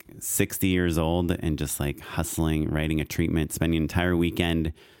being like 60 years old and just like hustling, writing a treatment, spending an entire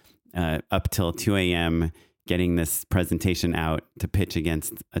weekend up till 2 a.m., getting this presentation out to pitch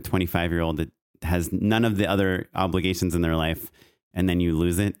against a 25-year-old that has none of the other obligations in their life, and then you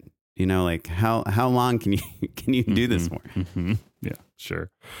lose it? You know, like how long can you do this for? Yeah, sure.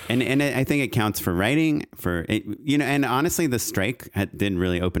 And I think it counts for writing, for it, you know. And honestly, the strike did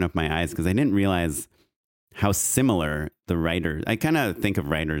really open up my eyes, because I didn't realize how similar the writers. I kind of think of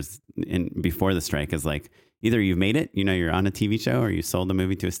writers before the strike as like, either you've made it, you know, you're on a TV show, or you sold a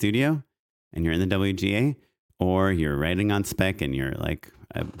movie to a studio and you're in the WGA, or you're writing on spec and you're like,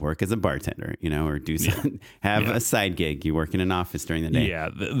 I work as a bartender, you know, or do some, a side gig. You work in an office during the day. Yeah.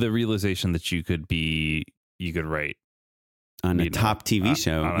 The realization that you could write on a top TV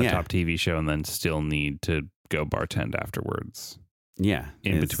show, on a top TV show, and then still need to go bartend afterwards. Yeah.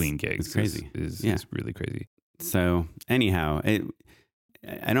 In between gigs. It's crazy. Is really crazy. So anyhow,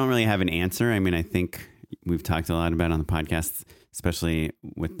 I don't really have an answer. I mean, I think we've talked a lot about on the podcast, especially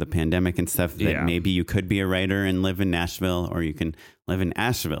with the pandemic and stuff, that maybe you could be a writer and live in Nashville, or you can live in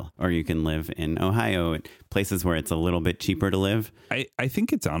Asheville, or you can live in Ohio, places where it's a little bit cheaper to live. I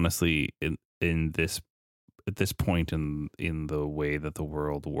think it's honestly in this, at this point in the way that the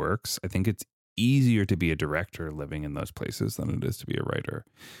world works, I think it's easier to be a director living in those places than it is to be a writer,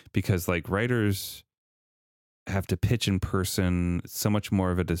 because like writers have to pitch in person. So much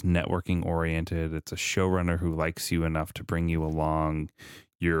more of it is networking oriented. It's a showrunner who likes you enough to bring you along.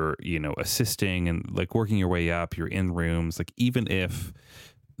 You're, you know, assisting and like working your way up. You're in rooms. Like, even if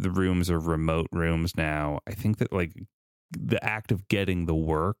the rooms are remote rooms now, I think that like the act of getting the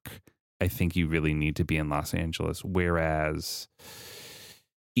work, I think you really need to be in Los Angeles. Whereas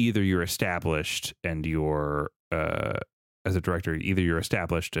either you're established and you're, as a director, either you're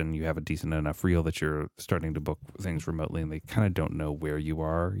established and you have a decent enough reel that you're starting to book things remotely, and they kind of don't know where you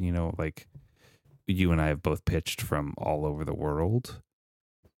are. You know, like you and I have both pitched from all over the world.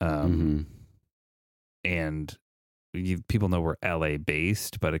 And people know we're LA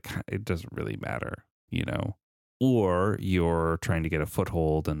based, but it doesn't really matter, you know? or you're trying to get a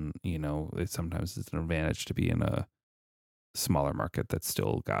foothold, and sometimes it's an advantage to be in a smaller market that's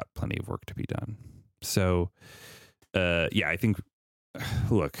still got plenty of work to be done. So I think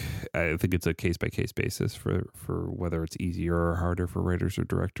it's a case by case basis for whether it's easier or harder for writers or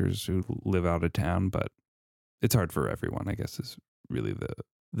directors who live out of town, but it's hard for everyone, I guess, is really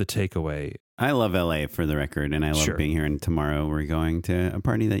the takeaway. I love LA, for the record, and I love being here. And tomorrow we're going to a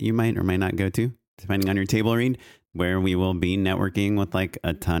party that you might or might not go to, depending on your table read, where we will be networking with like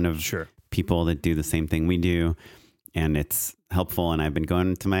a ton of people that do the same thing we do. And it's helpful. And I've been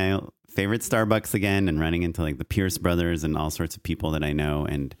going to my favorite Starbucks again and running into like the Pierce brothers and all sorts of people that I know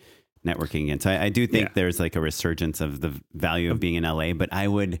and networking again. So I do think there's like a resurgence of the value of being in LA, but I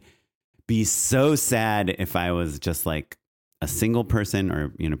would be so sad if I was just like a single person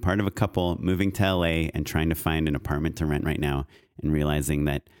or, part of a couple moving to LA and trying to find an apartment to rent right now and realizing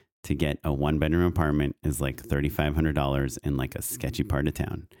that to get a 1-bedroom apartment is like $3,500 in like a sketchy part of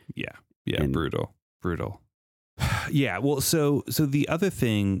town. Yeah. And brutal. Yeah. Well, so the other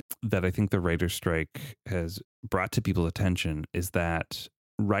thing that I think the writer's strike has brought to people's attention is that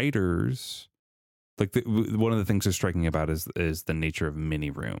writers, like one of the things they're striking about is the nature of mini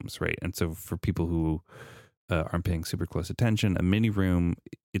rooms, right? And so for people who aren't paying super close attention, a mini room,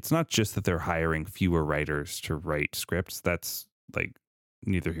 it's not just that they're hiring fewer writers to write scripts. That's like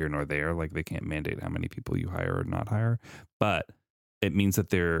neither here nor there. Like they can't mandate how many people you hire or not hire, but it means that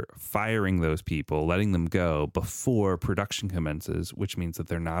they're firing those people, letting them go before production commences, which means that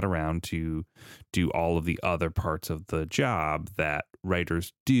they're not around to do all of the other parts of the job that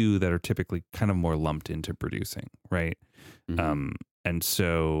writers do that are typically kind of more lumped into producing, right? Mm-hmm. And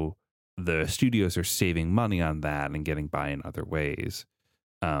so the studios are saving money on that and getting by in other ways.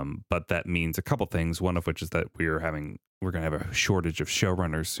 But that means a couple things, one of which is that we're going to have a shortage of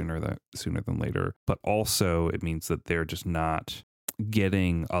showrunners sooner than later. But also it means that they're just not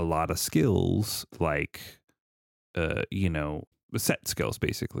getting a lot of skills like set skills,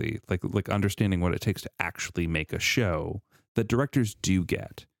 basically, like understanding what it takes to actually make a show that directors do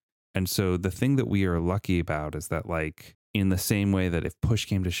get. And so the thing that we are lucky about is that, like, in the same way that if push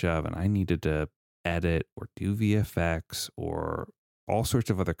came to shove and I needed to edit or do VFX or all sorts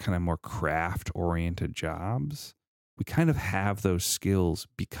of other kind of more craft oriented jobs, we kind of have those skills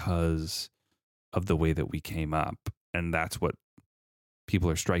because of the way that we came up. And that's what people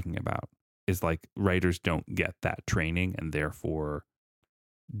are striking about, is like writers don't get that training and therefore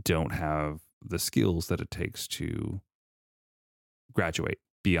don't have the skills that it takes to graduate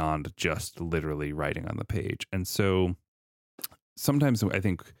beyond just literally writing on the page. And so sometimes I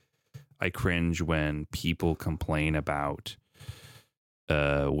think I cringe when people complain about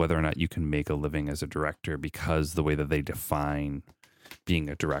whether or not you can make a living as a director, because the way that they define being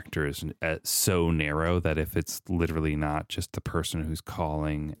a director is so narrow that if it's literally not just the person who's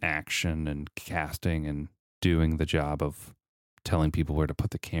calling action and casting and doing the job of telling people where to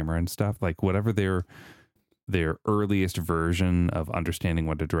put the camera and stuff, like whatever their earliest version of understanding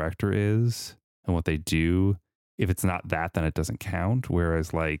what a director is and what they do, if it's not that, then it doesn't count.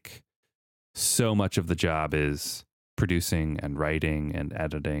 Whereas like so much of the job is producing and writing and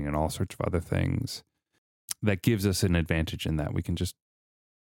editing and all sorts of other things that gives us an advantage in that we can just,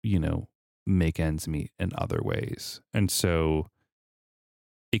 make ends meet in other ways. And so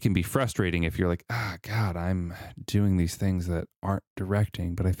it can be frustrating if you're like, God, I'm doing these things that aren't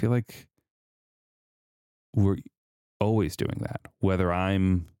directing, but I feel like we're always doing that, whether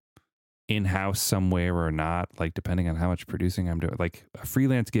I'm in-house somewhere or not, like depending on how much producing I'm doing. Like a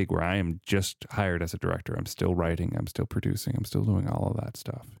freelance gig where I am just hired as a director, I'm still writing, I'm still producing, I'm still doing all of that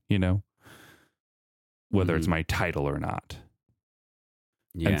stuff, whether it's my title or not.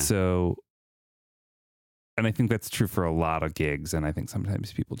 Yeah. And I think that's true for a lot of gigs, and I think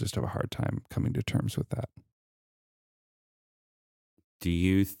sometimes people just have a hard time coming to terms with that. Do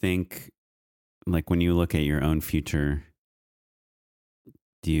you think, like when you look at your own future,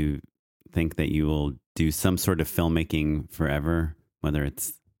 do you think that you will do some sort of filmmaking forever, whether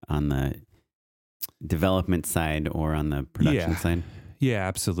it's on the development side or on the production side? Yeah,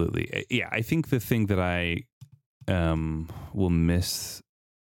 absolutely. Yeah, I think the thing that I will miss,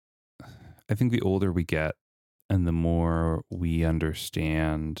 I think the older we get and the more we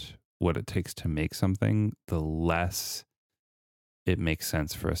understand what it takes to make something, the less it makes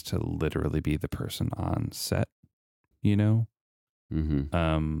sense for us to literally be the person on set,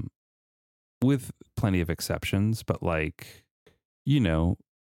 Mm-hmm. With plenty of exceptions, but like, you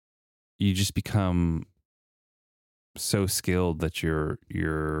just become so skilled that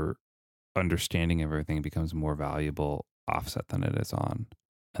your understanding of everything becomes more valuable offset than it is on.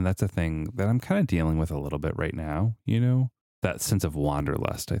 And that's a thing that I'm kind of dealing with a little bit right now, That sense of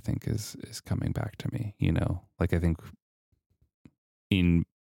wanderlust, I think, is coming back to me, Like, I think in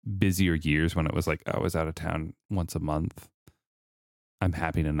busier years when it was like I was out of town once a month, I'm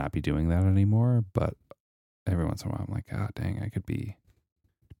happy to not be doing that anymore. But every once in a while, I'm like, God dang, I could be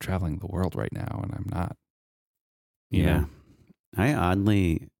traveling the world right now, and I'm not. You know? I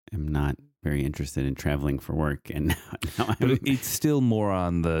oddly am not very interested in traveling for work, and now but it's still more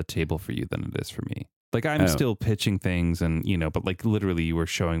on the table for you than it is for me. Like, I'm still pitching things, and but like literally, you were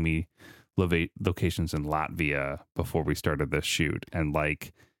showing me locations in Latvia before we started this shoot, and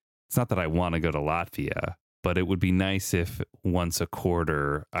like, it's not that I want to go to Latvia, but it would be nice if once a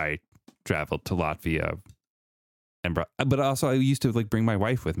quarter I traveled to Latvia, but also I used to like bring my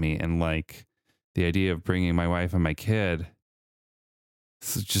wife with me, and like the idea of bringing my wife and my kid.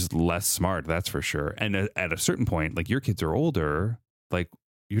 It's just less smart, that's for sure. And at a certain point, like your kids are older, like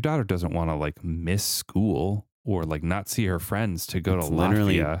your daughter doesn't want to like miss school or like not see her friends to go to Latvia.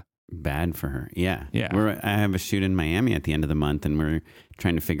 Literally bad for her. Yeah. I have a shoot in Miami at the end of the month, and we're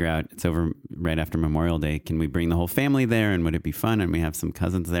trying to figure out, it's over right after Memorial Day. Can we bring the whole family there, and would it be fun? And we have some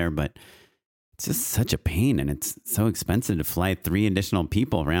cousins there, but it's just such a pain, and it's so expensive to fly 3 additional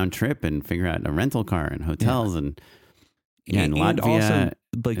people round trip and figure out a rental car and hotels and in Latvia. Also,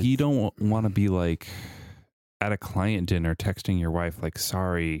 like, you don't want to be like at a client dinner texting your wife like,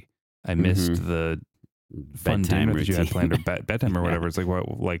 sorry, I missed the fun dinner that you had planned, or bedtime or whatever. It's like,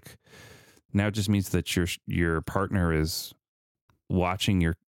 well, like now it just means that your partner is watching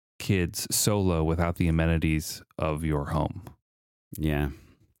your kids solo without the amenities of your home. Yeah.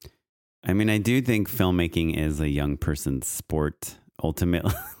 I mean, I do think filmmaking is a young person's sport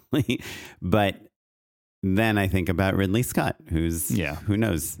ultimately, but then I think about Ridley Scott, who's, who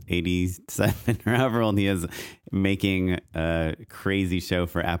knows, 87 or however old he is, making a crazy show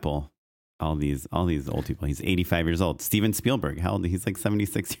for Apple. All these old people. He's 85 years old. Steven Spielberg, how old? He's like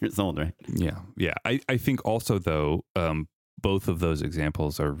 76 years old, right? Yeah. Yeah. I think also, though, both of those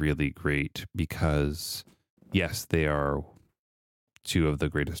examples are really great because, yes, they are 2 of the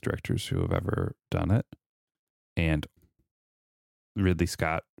greatest directors who have ever done it. And Ridley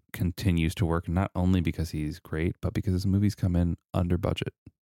Scott continues to work not only because he's great, but because his movies come in under budget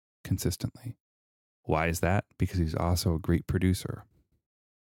consistently. Why is that? Because he's also a great producer.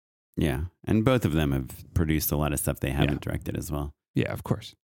 Yeah. And both of them have produced a lot of stuff they haven't directed as well. Yeah, of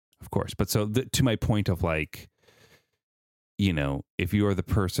course. Of course. But so to my point of like, if you're the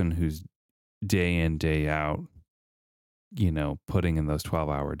person who's day in, day out, putting in those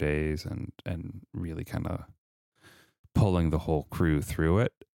 12-hour days and really kind of pulling the whole crew through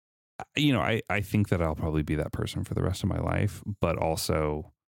it, I think that I'll probably be that person for the rest of my life, but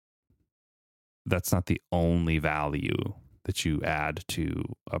also that's not the only value that you add to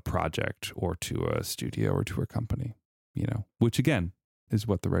a project or to a studio or to a company, which again is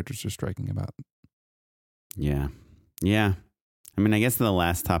what the writers are striking about. Yeah. Yeah. I mean, I guess the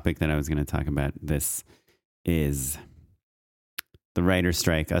last topic that I was going to talk about this is the writer's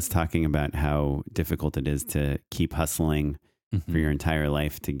strike, us talking about how difficult it is to keep hustling for your entire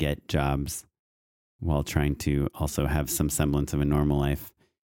life to get jobs while trying to also have some semblance of a normal life.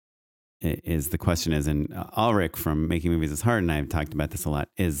 The question is, and Ulrich from Making Movies is Hard, and I've talked about this a lot,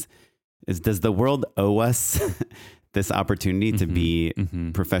 is does the world owe us this opportunity to be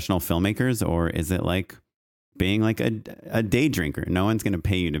professional filmmakers, or is it like being like a day drinker? No one's going to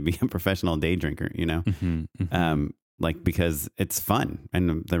pay you to be a professional day drinker, like, because it's fun.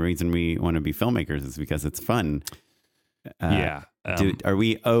 And the reason we want to be filmmakers is because it's fun. Are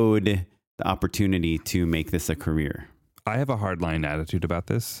we owed the opportunity to make this a career? I have a hardline attitude about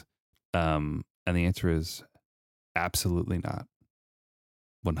this. And the answer is absolutely not.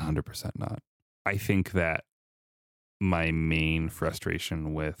 100% not. I think that my main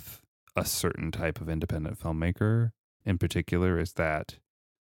frustration with a certain type of independent filmmaker in particular is that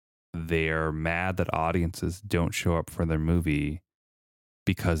they're mad that audiences don't show up for their movie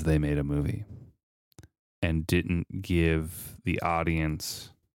because they made a movie and didn't give the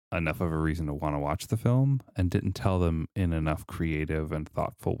audience enough of a reason to want to watch the film and didn't tell them in enough creative and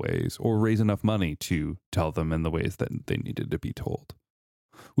thoughtful ways or raise enough money to tell them in the ways that they needed to be told.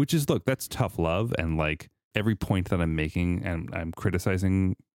 Which is, look, that's tough love. And like every point that I'm making and I'm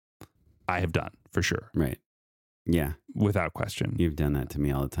criticizing, I have done for sure. Right. Yeah. Without question. You've done that to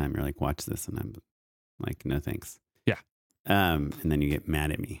me all the time. You're like, watch this. And I'm like, no, thanks. Yeah. And then you get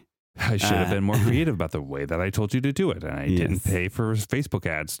mad at me. I should have been more creative about the way that I told you to do it. And I didn't pay for Facebook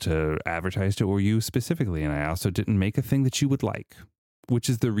ads to advertise to or you specifically. And I also didn't make a thing that you would like, which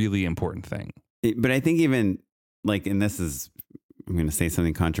is the really important thing. But I think even like, and this is I'm going to say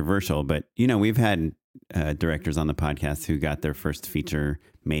something controversial, but you know, we've had directors on the podcast who got their first feature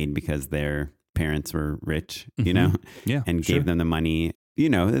made because their parents were rich, you know, and gave them the money. You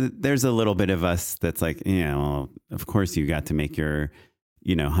know, there's a little bit of us that's like, you know, well, of course you got to make your,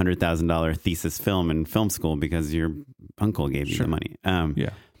 you know, $100,000 thesis film in film school because your uncle gave you the money.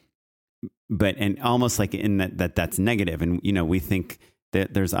 But, and almost like in that's negative. And, you know, we think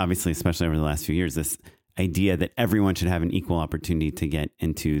that there's obviously, especially over the last few years, this idea that everyone should have an equal opportunity to get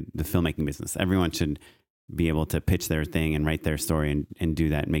into the filmmaking business. Everyone should be able to pitch their thing and write their story and do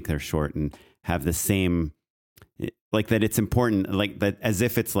that and make their short and have the same, like that it's important, like that as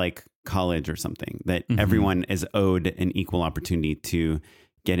if it's like college or something, that everyone is owed an equal opportunity to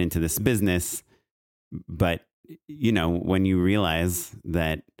get into this business. But, you know, when you realize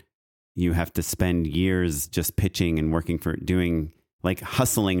that you have to spend years just pitching and working for doing like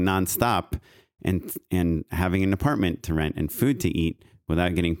hustling nonstop and having an apartment to rent and food to eat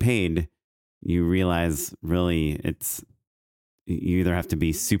without getting paid, you realize really you either have to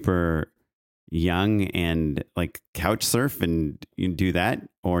be super young and like couch surf and you do that,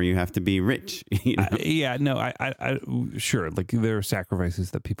 or you have to be rich. You know? I sure. Like there are sacrifices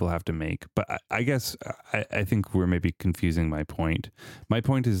that people have to make, but I guess I think we're maybe confusing my point. My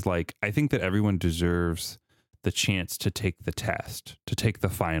point is like, I think that everyone deserves the chance to take the test, to take the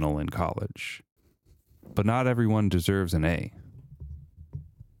final in college, but not everyone deserves an A.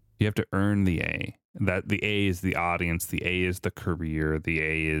 You have to earn the A. That the A is the audience, the A is the career, the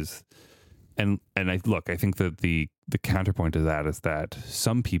A is, and I think that the counterpoint to that is that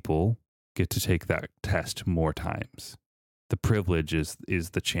some people get to take that test more times. The privilege is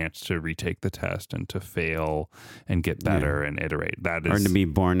the chance to retake the test and to fail and get better and iterate. That is, or to be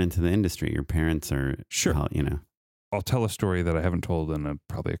born into the industry. Your parents are you know. I'll tell a story that I haven't told in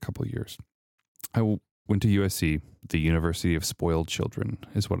probably a couple of years. I went to USC, the University of Spoiled Children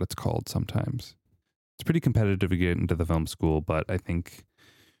is what it's called sometimes. It's pretty competitive to get into the film school, but I think,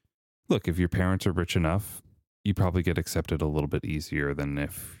 look, if your parents are rich enough, you probably get accepted a little bit easier than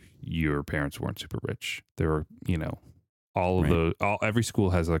if your parents weren't super rich. There are, you know, every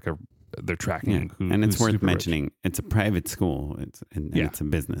school has like they're tracking and it's worth mentioning rich. It's a private school. It's a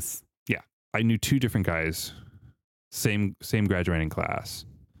business. Yeah. I knew two different guys, same graduating class.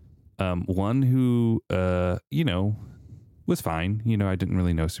 One who, you know, was fine. You know, I didn't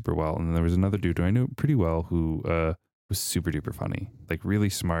really know super well. And then there was another dude who I knew pretty well who was super duper funny, like really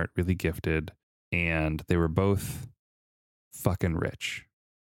smart, really gifted. And they were both fucking rich,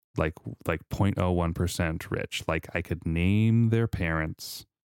 like 0.01% rich. Like I could name their parents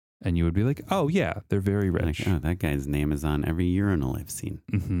and you would be like, oh yeah, they're very rich. Like, oh, that guy's name is on every urinal I've seen.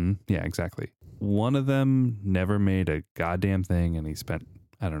 Mm-hmm. Yeah, exactly. One of them never made a goddamn thing. And he spent,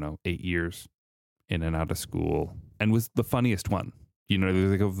 I don't know, 8 years in and out of school and was the funniest one. You know,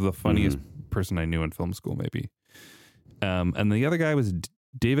 like the funniest person I knew in film school, maybe. And the other guy was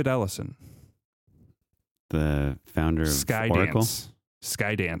David Ellison, the founder of Oracle.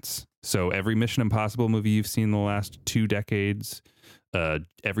 Skydance. So every Mission Impossible movie you've seen in the last 2 decades,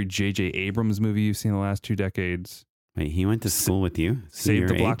 every J.J. Abrams movie you've seen in the last 2 decades. Wait, he went to school with you? Saved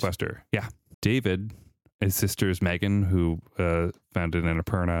the Blockbuster. Yeah. David, his sister's Megan, who founded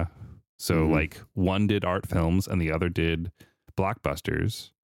Annapurna. So like one did art films and the other did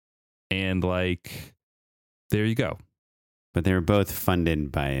blockbusters. And like, there you go. But they were both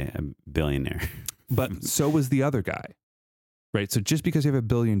funded by a billionaire. But so was the other guy. Right. So just because you have $1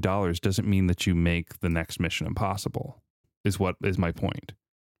 billion doesn't mean that you make the next Mission Impossible is my point.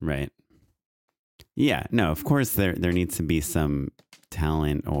 Right. Yeah. No, of course there needs to be some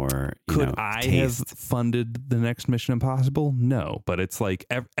talent or could I taste. have funded the next Mission Impossible? No, but it's like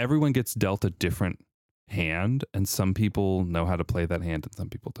everyone gets dealt a different hand, and some people know how to play that hand and some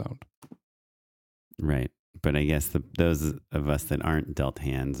people don't. Right. But I guess those of us that aren't dealt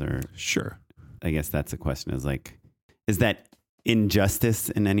hands are sure. I guess that's the question is like, is that injustice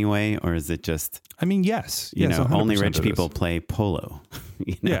in any way, or is it just, I mean, yes, you know, only rich people play polo.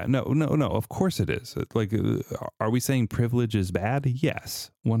 You know? Yeah, no. Of course it is. Like, are we saying privilege is bad?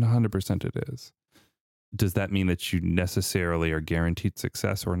 Yes, 100% it is. Does that mean that you necessarily are guaranteed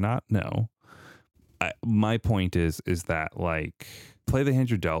success or not? No. My point is that like, play the hand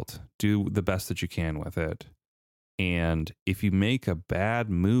you're dealt, do the best that you can with it. And if you make a bad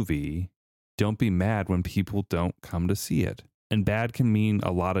movie, don't be mad when people don't come to see it. And bad can mean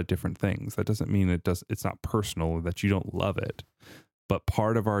a lot of different things. That doesn't mean it's not personal or that you don't love it. But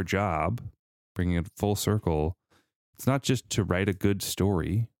part of our job, bringing it full circle, it's not just to write a good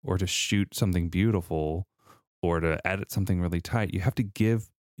story or to shoot something beautiful or to edit something really tight. You have to give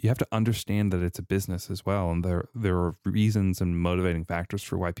you have to understand that it's a business as well. And there are reasons and motivating factors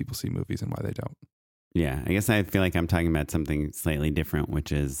for why people see movies and why they don't. Yeah. I guess I feel like I'm talking about something slightly different,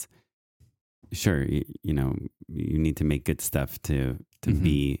 which is, sure, you know, you need to make good stuff to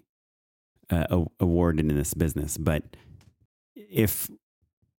be awarded in this business. But if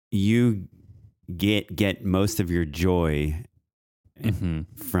you get most of your joy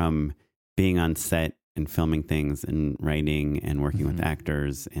from being on set and filming things and writing and working with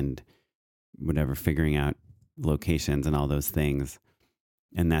actors and whatever, figuring out locations and all those things,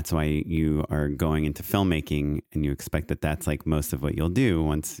 and that's why you are going into filmmaking, and you expect that that's like most of what you'll do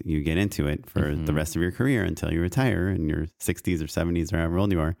once you get into it for the rest of your career until you retire in your 60s or 70s or however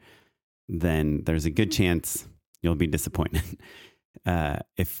old you are, then there's a good chance you'll be disappointed.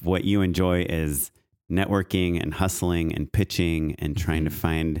 If what you enjoy is networking and hustling and pitching and trying to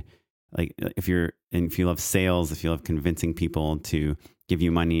find, like, if you love sales, if you love convincing people to give you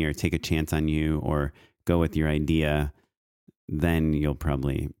money or take a chance on you or go with your idea, then you'll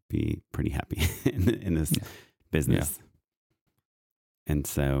probably be pretty happy in this business. Yeah. And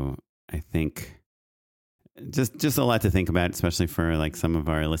so I think just a lot to think about, especially for like some of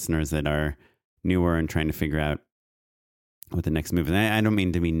our listeners that are newer and trying to figure out what the next move is. I don't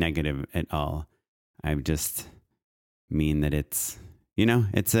mean to be negative at all. I just mean that it's, you know,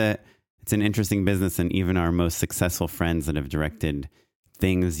 it's an interesting business, and even our most successful friends that have directed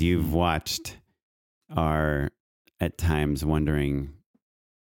things you've watched are at times wondering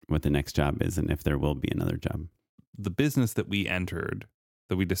what the next job is and if there will be another job. The business that we entered,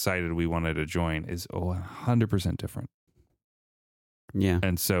 that we decided we wanted to join, is 100% different. Yeah.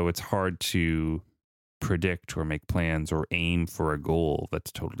 And so it's hard to predict or make plans or aim for a goal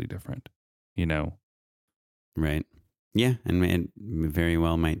that's totally different, you know? Right. Yeah. And it very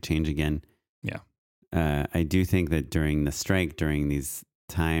well might change again. Yeah. I do think that during the strike, during these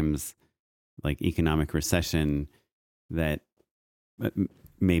times like economic recession, that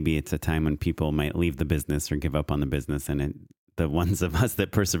maybe it's a time when people might leave the business or give up on the business, and the ones of us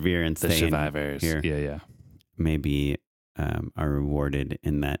that persevere and stay, the survivors here, maybe are rewarded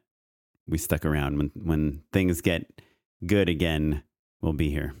in that we stuck around. When things get good again, we'll be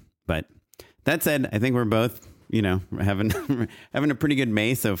here. But that said, I think we're both, you know, having a pretty good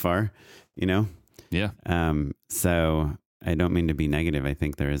May so far, you know? Yeah. So I don't mean to be negative. I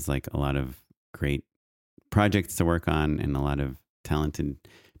think there is like a lot of great projects to work on and a lot of talented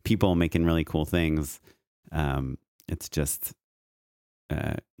people making really cool things. It's just,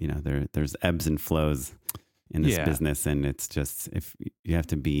 you know, there's ebbs and flows in this business, and it's just, if you have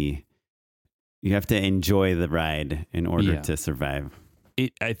to enjoy the ride in order to survive.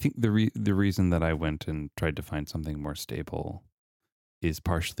 I think the reason that I went and tried to find something more stable is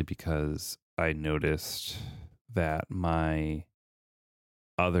partially because I noticed that my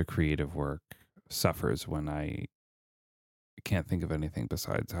other creative work suffers when I can't think of anything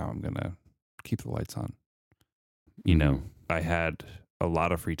besides how I'm going to keep the lights on. You know, I had a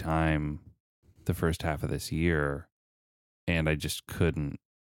lot of free time the first half of this year, and I just couldn't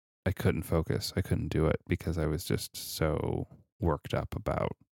focus. I couldn't do it because I was just so worked up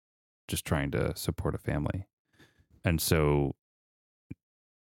about just trying to support a family. And so,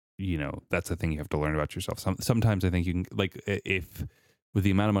 you know, that's the thing you have to learn about yourself. Sometimes I think you can, like, if with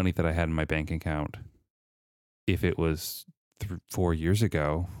the amount of money that I had in my bank account, if it was 4 years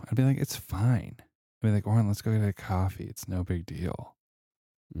ago, I'd be like, it's fine. I'd be like, Oren, let's go get a coffee. It's no big deal.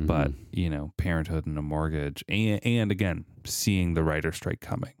 Mm-hmm. But, you know, parenthood and a mortgage, and again, seeing the writer strike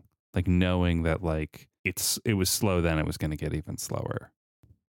coming, like knowing that like it was slow then, it was going to get even slower,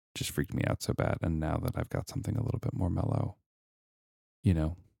 just freaked me out so bad. And now that I've got something a little bit more mellow, you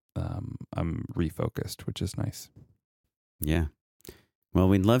know, I'm refocused, which is nice. Yeah. Well,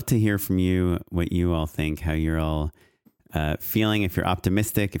 we'd love to hear from you, what you all think, how you're all feeling, if you're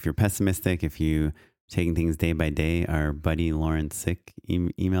optimistic, if you're pessimistic, if you taking things day by day. Our buddy Lauren Sick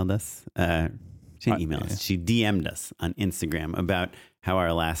emailed us. She didn't email us. She DM'd us on Instagram about how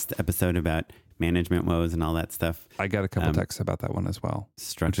our last episode about management woes and all that stuff. I got a couple texts about that one as well.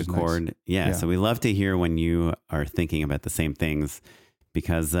 Struck a chord. Nice. Yeah. So we love to hear when you are thinking about the same things,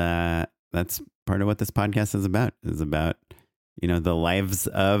 because that's part of what this podcast is about, you know, the lives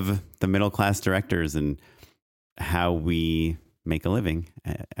of the middle-class directors and how we make a living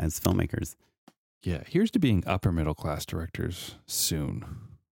as filmmakers. Yeah. Here's to being upper middle-class directors soon.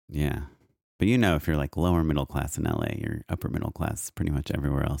 Yeah. But you know, if you're like lower middle-class in LA, you're upper middle-class pretty much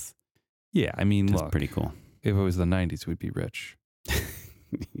everywhere else. Yeah. I mean, it's pretty cool. If it was the 90s, we'd be rich.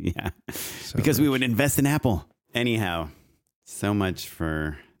 Yeah. So because rich. We would invest in Apple. Anyhow, so much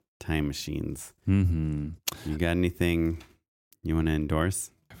for time machines. Mm-hmm. You got anything you want to endorse?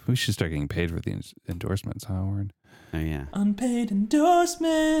 We should start getting paid for the endorsements, huh, Oren? Oh, yeah. Unpaid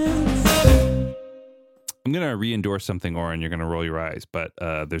endorsements. I'm going to re-endorse something, Oren. You're going to roll your eyes. But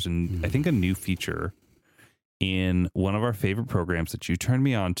there's, I think, a new feature in one of our favorite programs that you turned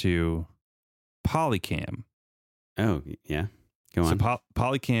me on to, Polycam. Oh, yeah. Go on. So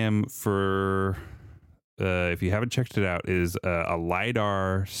Polycam, for if you haven't checked it out, is a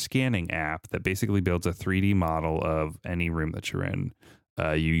LiDAR scanning app that basically builds a 3D model of any room that you're in.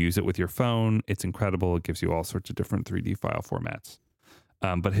 You use it with your phone. It's incredible. It gives you all sorts of different 3D file formats.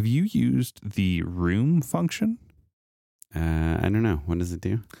 But have you used the room function? I don't know. What does it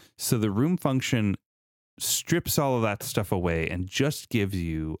do? So the room function strips all of that stuff away and just gives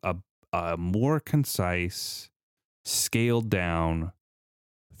you a more concise, scaled down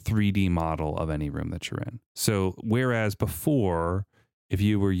 3D model of any room that you're in. So whereas before, if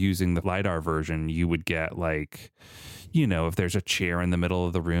you were using the LiDAR version, you would get like, you know, if there's a chair in the middle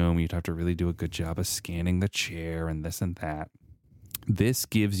of the room, you'd have to really do a good job of scanning the chair and this and that. This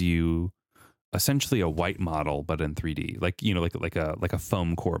gives you essentially a white model, but in 3D, like, you know, like a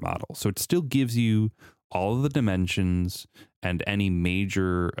foam core model. So it still gives you all of the dimensions and any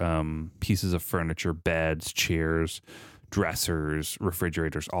major pieces of furniture, beds, chairs, dressers,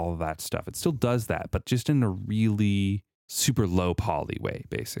 refrigerators, all of that stuff. It still does that, but just in a really super low poly way,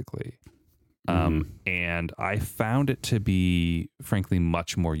 basically. And I found it to be, frankly,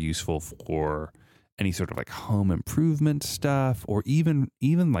 much more useful for any sort of like home improvement stuff, or even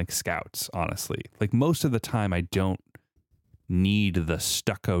like scouts, honestly. Like most of the time, I don't need the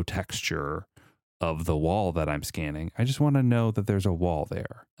stucco texture of the wall that I'm scanning. I just want to know that there's a wall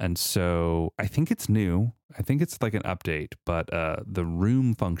there. And so I think it's new. I think it's like an update, but the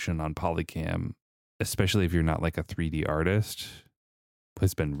room function on Polycam, especially if you're not like a 3D artist,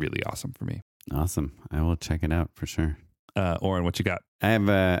 has been really awesome for me. Awesome. I will check it out for sure. Oren, what you got? I have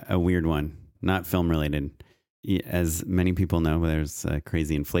a weird one, not film related. As many people know, there's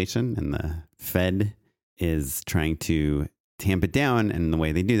crazy inflation, and the Fed is trying to tamp it down. And the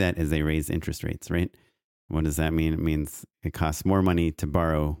way they do that is they raise interest rates, right? What does that mean? It means it costs more money to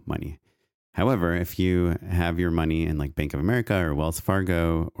borrow money. However, if you have your money in like Bank of America or Wells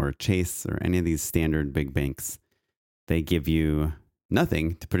Fargo or Chase or any of these standard big banks, they give you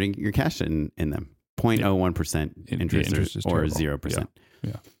nothing to put your cash in them. 0.01% interest or 0%.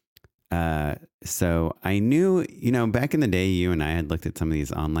 Yeah. So I knew, you know, back in the day, you and I had looked at some of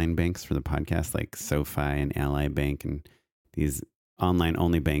these online banks for the podcast, like SoFi and Ally Bank and these online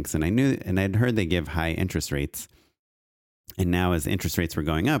only banks. And I knew, and I'd heard they give high interest rates. And now as interest rates were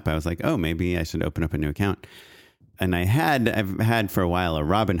going up, I was like, oh, maybe I should open up a new account. And I've had for a while a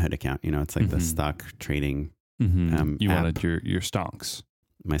Robinhood account. You know, it's like the stock trading. You app. wanted your stonks.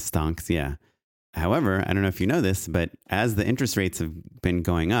 My stonks, yeah. However, I don't know if you know this, but as the interest rates have been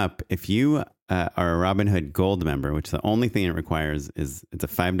going up, if you are a Robinhood Gold member, which the only thing it requires is it's a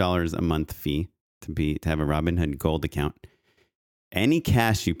 $5 a month fee to have a Robinhood Gold account. Any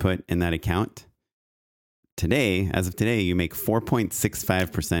cash you put in that account today, as of today, you make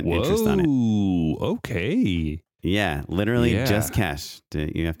 4.65% interest on it. Okay. Yeah, literally just cash.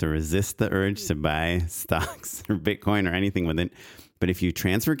 You have to resist the urge to buy stocks or Bitcoin or anything with it. But if you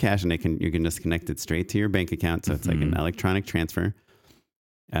transfer cash, and you can just connect it straight to your bank account, so it's like an electronic transfer.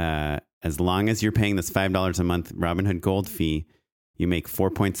 As long as you're paying this $5 a month Robinhood Gold fee, you make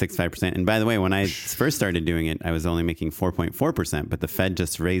 4.65%. And by the way, when I first started doing it, I was only making 4.4%, but the Fed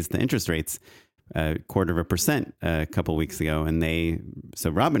just raised the interest rates 0.25% a couple weeks ago, and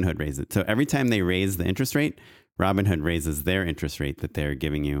so Robinhood raised it. So every time they raise the interest rate, Robinhood raises their interest rate that they're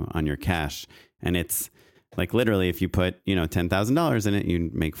giving you on your cash. And it's like literally, if you put, you know, $10,000 in it,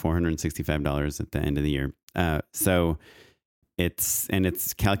 you make $465 at the end of the year. So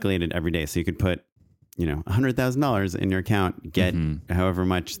it's calculated every day. So you could put, you know, $100,000 in your account, get however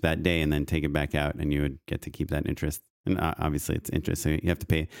much that day, and then take it back out, and you would get to keep that interest. And obviously it's interest, so you have to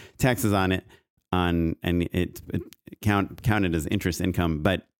pay taxes on it, and it counted as interest income.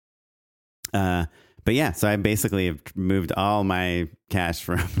 But yeah, so I basically have moved all my cash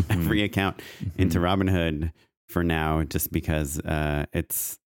from every account into Robinhood for now, just because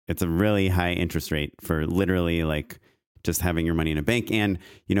it's a really high interest rate for literally like just having your money in a bank. And,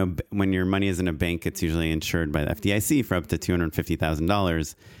 you know, when your money is in a bank, it's usually insured by the FDIC for up to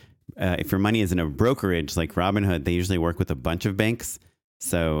 $250,000. If your money is in a brokerage like Robinhood, they usually work with a bunch of banks.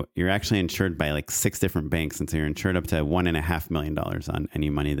 So you're actually insured by like 6 different banks. And so you're insured up to $1.5 million on any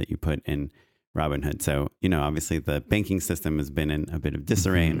money that you put in Robinhood. So, you know, obviously the banking system has been in a bit of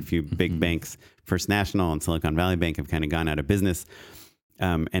disarray, and a few big banks, First National and Silicon Valley Bank, have kind of gone out of business.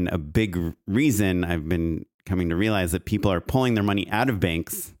 And a big reason I've been coming to realize that people are pulling their money out of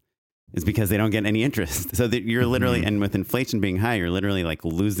banks is because they don't get any interest. So that you're literally, and with inflation being high, you're literally like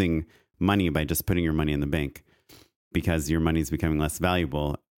losing money by just putting your money in the bank because your money is becoming less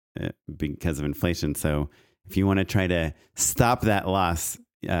valuable because of inflation. So if you want to try to stop that loss,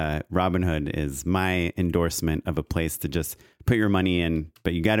 Robinhood is my endorsement of a place to just put your money in,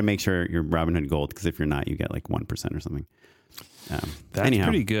 but you got to make sure you're Robinhood Gold, because if you're not, you get like 1% or something. That's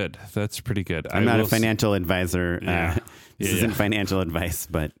pretty good. That's pretty good. I'm not a financial advisor. This isn't financial advice,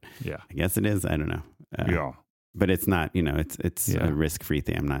 but I guess it is. I don't know. But it's not, it's a risk-free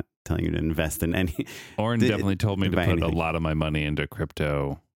thing. I'm not telling you to invest in any. Oren definitely told me to put a lot of my money into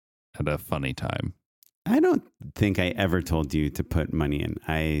crypto at a funny time. I don't think I ever told you to put money in.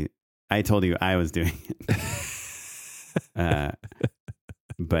 I told you I was doing it.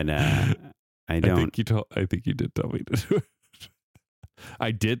 But I don't. I think you did tell me to do it.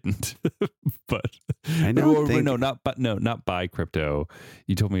 I didn't, but I don't think. Not buy crypto.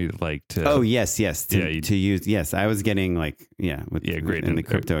 You told me like to. Oh yes. To use. Yes, I was getting like great in the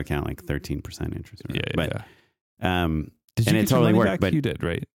crypto account like 13% interest. Right? Did you and get it totally worked. Back? But you did,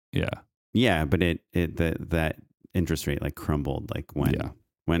 right? Yeah. Yeah, but that interest rate like crumbled like when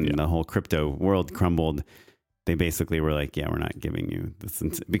the whole crypto world crumbled. They basically were like, we're not giving you this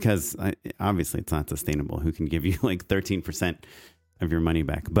because obviously it's not sustainable. Who can give you like 13% of your money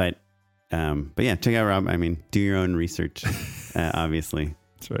back? But yeah, check out Rob. I mean, do your own research. Obviously,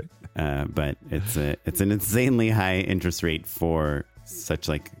 that's right. But it's an insanely high interest rate for such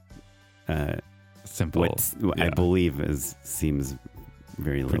like simple. I believe seems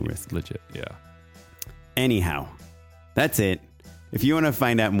very low risk. Legit. Yeah. Anyhow, that's it. If you want to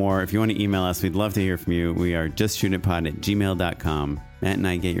find out more, if you want to email us, we'd love to hear from you. We are justshootitpod@gmail.com. Matt and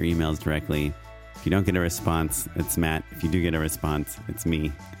I get your emails directly. If you don't get a response, it's Matt. If you do get a response, it's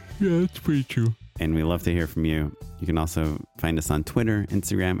me. Yeah, that's pretty true. And we love to hear from you. You can also find us on Twitter,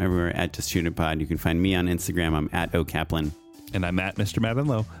 Instagram, everywhere @JustShootItPod. You can find me on Instagram. I'm @OKaplan. And I'm Mr. Matt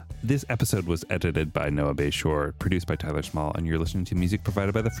Enlow. This episode was edited by Noah Bayshore, produced by Tyler Small, and you're listening to music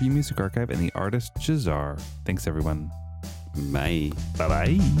provided by the Free Music Archive and the artist Jazar. Thanks, everyone. Bye.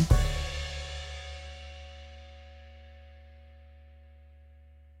 Bye-bye.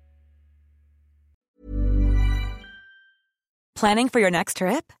 Planning for your next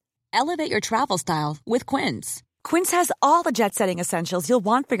trip? Elevate your travel style with Quince. Quince has all the jet-setting essentials you'll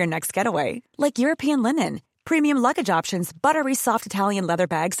want for your next getaway, like European linen, premium luggage options, buttery soft Italian leather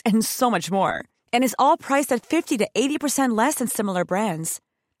bags, and so much more. And is all priced at 50 to 80% less than similar brands.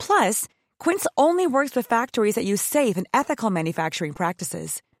 Plus, Quince only works with factories that use safe and ethical manufacturing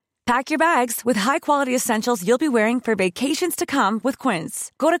practices. Pack your bags with high-quality essentials you'll be wearing for vacations to come with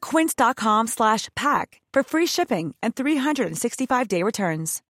Quince. Go to quince.com/pack for free shipping and 365-day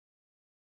returns.